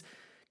she was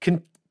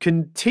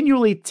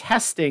continually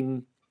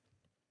testing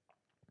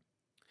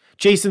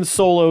Jason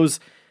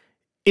Solo's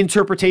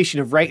interpretation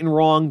of right and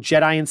wrong,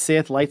 Jedi and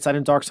Sith, light side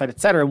and dark side,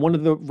 etc. And one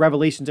of the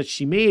revelations that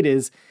she made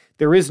is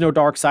there is no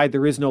dark side,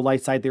 there is no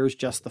light side, there is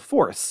just the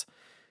Force.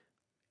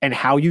 And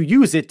how you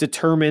use it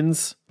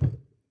determines,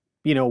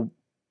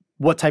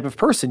 what type of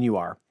person you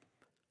are.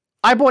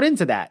 I bought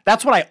into that.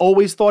 That's what I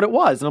always thought it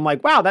was. And I'm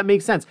like, wow, that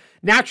makes sense.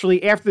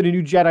 Naturally, after the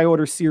New Jedi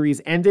Order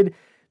series ended,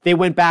 they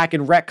went back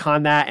and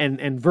retconned that,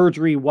 and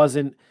Vergery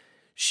wasn't,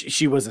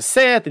 she was a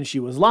Sith, and she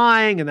was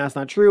lying, and that's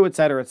not true,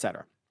 etc.,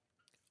 etc.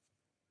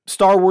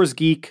 Star Wars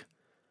geek,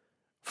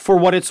 for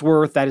what it's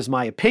worth, that is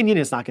my opinion.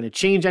 It's not going to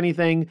change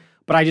anything,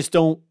 but I just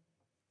don't,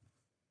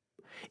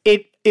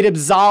 it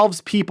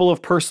absolves people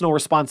of personal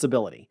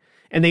responsibility.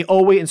 And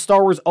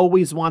Star Wars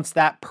always wants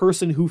that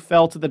person who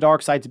fell to the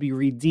dark side to be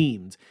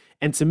redeemed.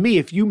 And to me,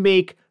 if you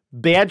make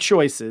bad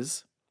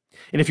choices,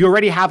 and if you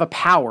already have a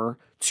power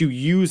to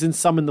use and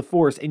summon the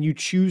Force, and you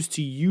choose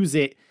to use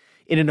it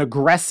in an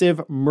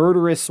aggressive,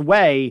 murderous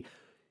way,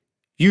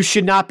 you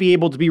should not be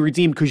able to be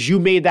redeemed because you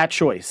made that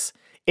choice.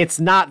 It's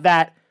not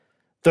that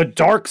the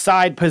dark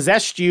side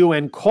possessed you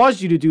and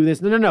caused you to do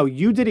this. No.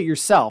 You did it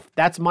yourself.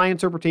 That's my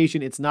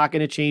interpretation. It's not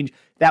going to change.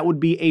 That would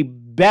be a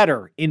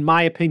better, in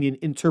my opinion,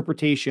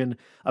 interpretation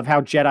of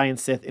how Jedi and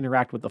Sith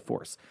interact with the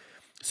Force.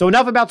 So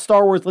enough about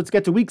Star Wars. Let's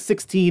get to Week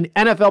 16.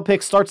 NFL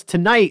pick starts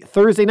tonight,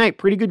 Thursday night.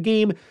 Pretty good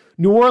game.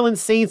 New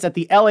Orleans Saints at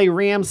the LA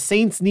Rams.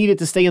 Saints needed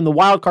to stay in the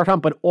wild card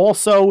hunt, but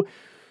also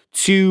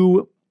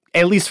to,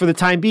 at least for the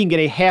time being, get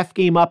a half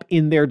game up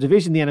in their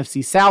division, the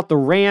NFC South. The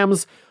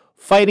Rams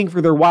fighting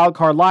for their wild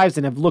card lives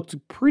and have looked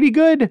pretty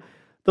good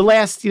the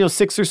last,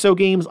 6 or so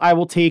games. I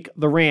will take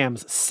the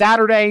Rams.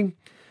 Saturday,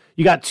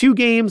 you got 2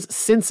 games,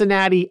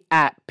 Cincinnati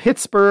at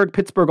Pittsburgh.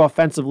 Pittsburgh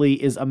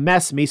offensively is a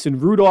mess. Mason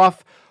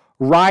Rudolph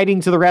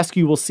riding to the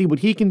rescue. We'll see what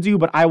he can do,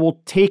 but I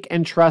will take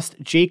and trust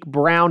Jake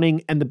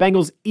Browning and the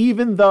Bengals,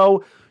 even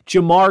though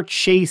Jamar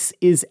Chase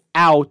is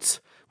out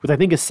with, I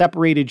think, a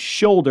separated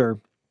shoulder.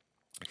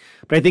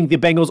 But I think the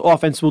Bengals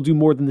offense will do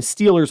more than the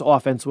Steelers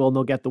offense will, and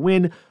they'll get the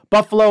win.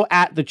 Buffalo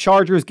at the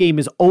Chargers. Game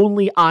is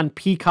only on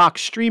Peacock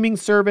streaming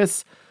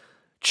service.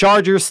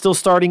 Chargers still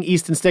starting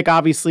Easton Stick.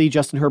 Obviously,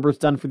 Justin Herbert's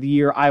done for the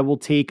year. I will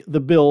take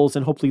the Bills,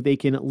 and hopefully they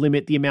can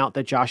limit the amount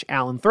that Josh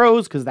Allen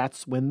throws, because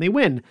that's when they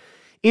win.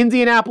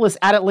 Indianapolis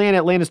at Atlanta.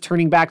 Atlanta's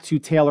turning back to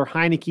Taylor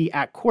Heineke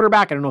at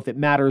quarterback. I don't know if it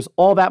matters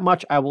all that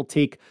much. I will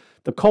take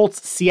the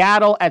Colts.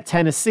 Seattle at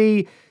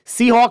Tennessee.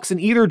 Seahawks and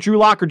either Drew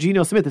Lock or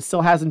Geno Smith. It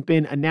still hasn't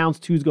been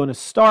announced who's going to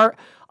start.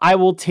 I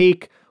will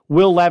take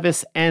Will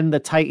Levis and the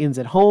Titans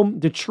at home.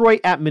 Detroit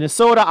at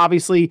Minnesota.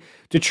 Obviously,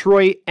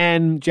 Detroit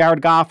and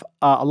Jared Goff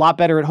a lot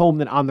better at home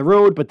than on the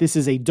road, but this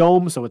is a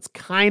dome, so it's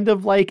kind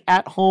of like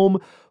at home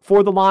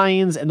for the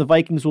Lions, and the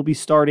Vikings will be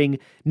starting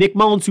Nick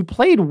Mullins, who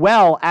played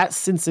well at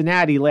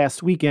Cincinnati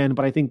last weekend,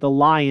 but I think the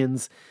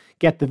Lions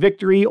get the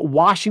victory.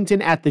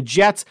 Washington at the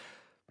Jets.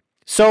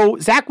 So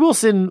Zach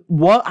Wilson,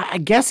 well, I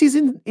guess he's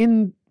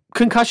in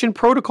concussion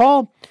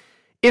protocol.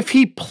 If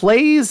he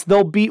plays,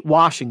 they'll beat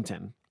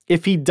Washington.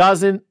 If he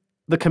doesn't,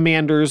 the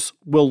Commanders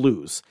will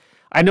lose.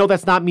 I know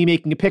that's not me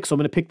making a pick, so I'm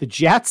going to pick the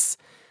Jets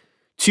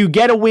to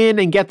get a win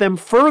and get them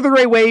further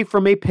away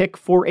from a pick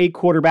for a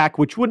quarterback,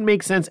 which wouldn't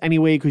make sense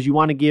anyway, because you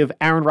want to give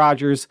Aaron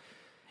Rodgers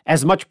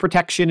as much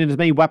protection and as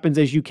many weapons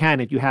as you can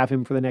if you have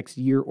him for the next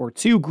year or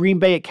two. Green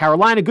Bay at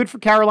Carolina. Good for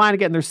Carolina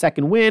getting their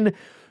second win.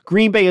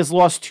 Green Bay has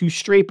lost 2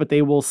 straight, but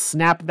they will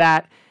snap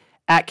that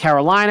at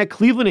Carolina.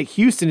 Cleveland at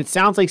Houston. It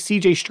sounds like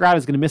C.J. Stroud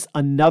is going to miss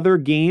another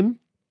game.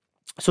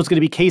 So it's going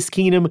to be Case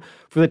Keenum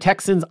for the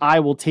Texans. I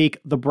will take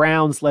the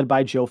Browns, led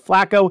by Joe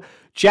Flacco.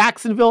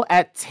 Jacksonville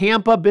at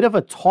Tampa. Bit of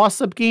a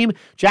toss-up game.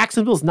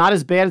 Jacksonville's not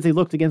as bad as they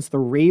looked against the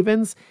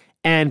Ravens.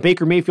 And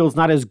Baker Mayfield's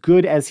not as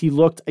good as he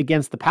looked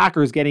against the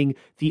Packers, getting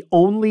the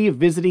only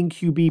visiting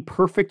QB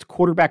perfect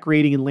quarterback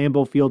rating in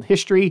Lambeau Field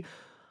history.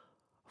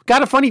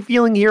 Got a funny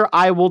feeling here.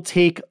 I will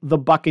take the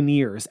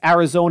Buccaneers.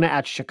 Arizona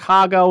at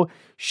Chicago.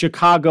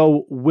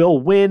 Chicago will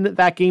win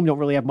that game. Don't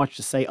really have much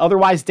to say.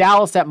 Otherwise,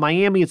 Dallas at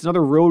Miami. It's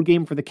another road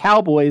game for the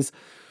Cowboys.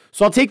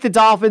 So I'll take the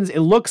Dolphins.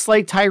 It looks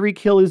like Tyreek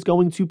Hill is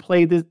going to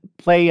play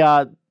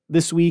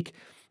this week.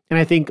 And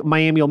I think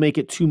Miami will make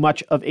it too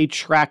much of a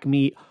track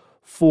meet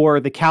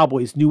for the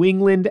Cowboys. New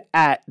England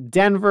at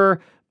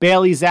Denver.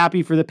 Bailey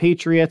Zappi for the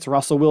Patriots.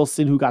 Russell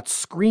Wilson, who got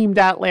screamed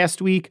at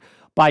last week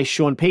by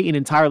Sean Payton.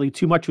 Entirely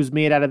too much was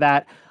made out of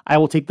that. I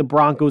will take the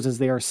Broncos as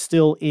they are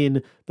still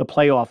in the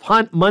playoff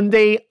hunt.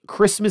 Monday,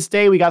 Christmas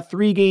Day, we got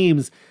 3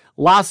 games.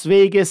 Las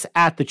Vegas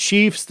at the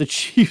Chiefs. The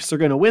Chiefs are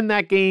going to win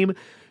that game.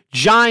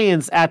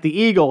 Giants at the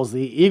Eagles.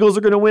 The Eagles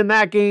are going to win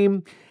that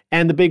game.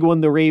 And the big one,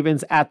 the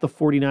Ravens at the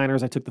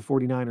 49ers. I took the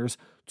 49ers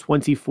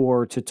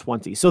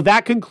 24-20. So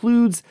that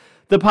concludes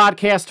the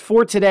podcast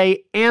for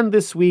today and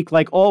this week.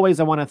 Like always,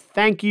 I want to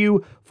thank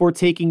you for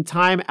taking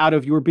time out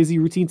of your busy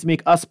routine to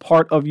make us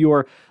part of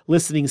your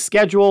listening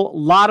schedule. A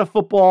lot of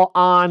football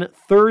on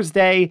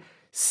Thursday,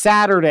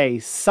 Saturday,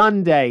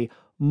 Sunday,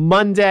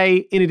 Monday,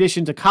 in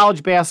addition to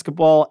college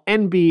basketball,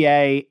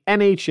 NBA,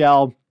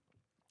 NHL,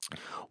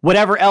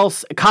 whatever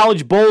else.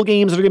 College bowl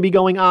games are going to be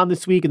going on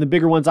this week, and the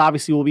bigger ones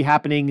obviously will be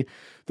happening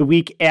the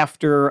week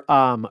after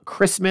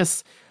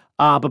Christmas.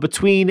 But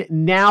between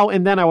now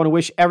and then, I want to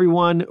wish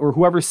everyone or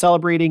whoever's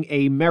celebrating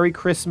a Merry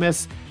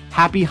Christmas,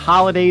 Happy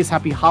Holidays,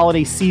 Happy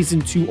Holiday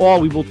Season to all.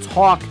 We will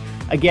talk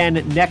again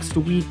next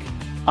week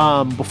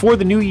before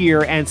the new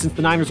year. And since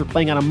the Niners are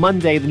playing on a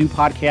Monday, the new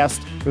podcast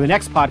or the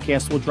next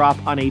podcast will drop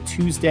on a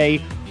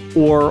Tuesday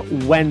or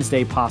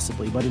Wednesday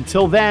possibly. But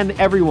until then,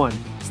 everyone,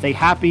 stay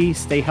happy,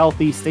 stay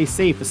healthy, stay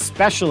safe,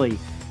 especially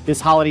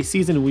this holiday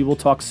season, and we will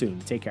talk soon.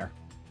 Take care.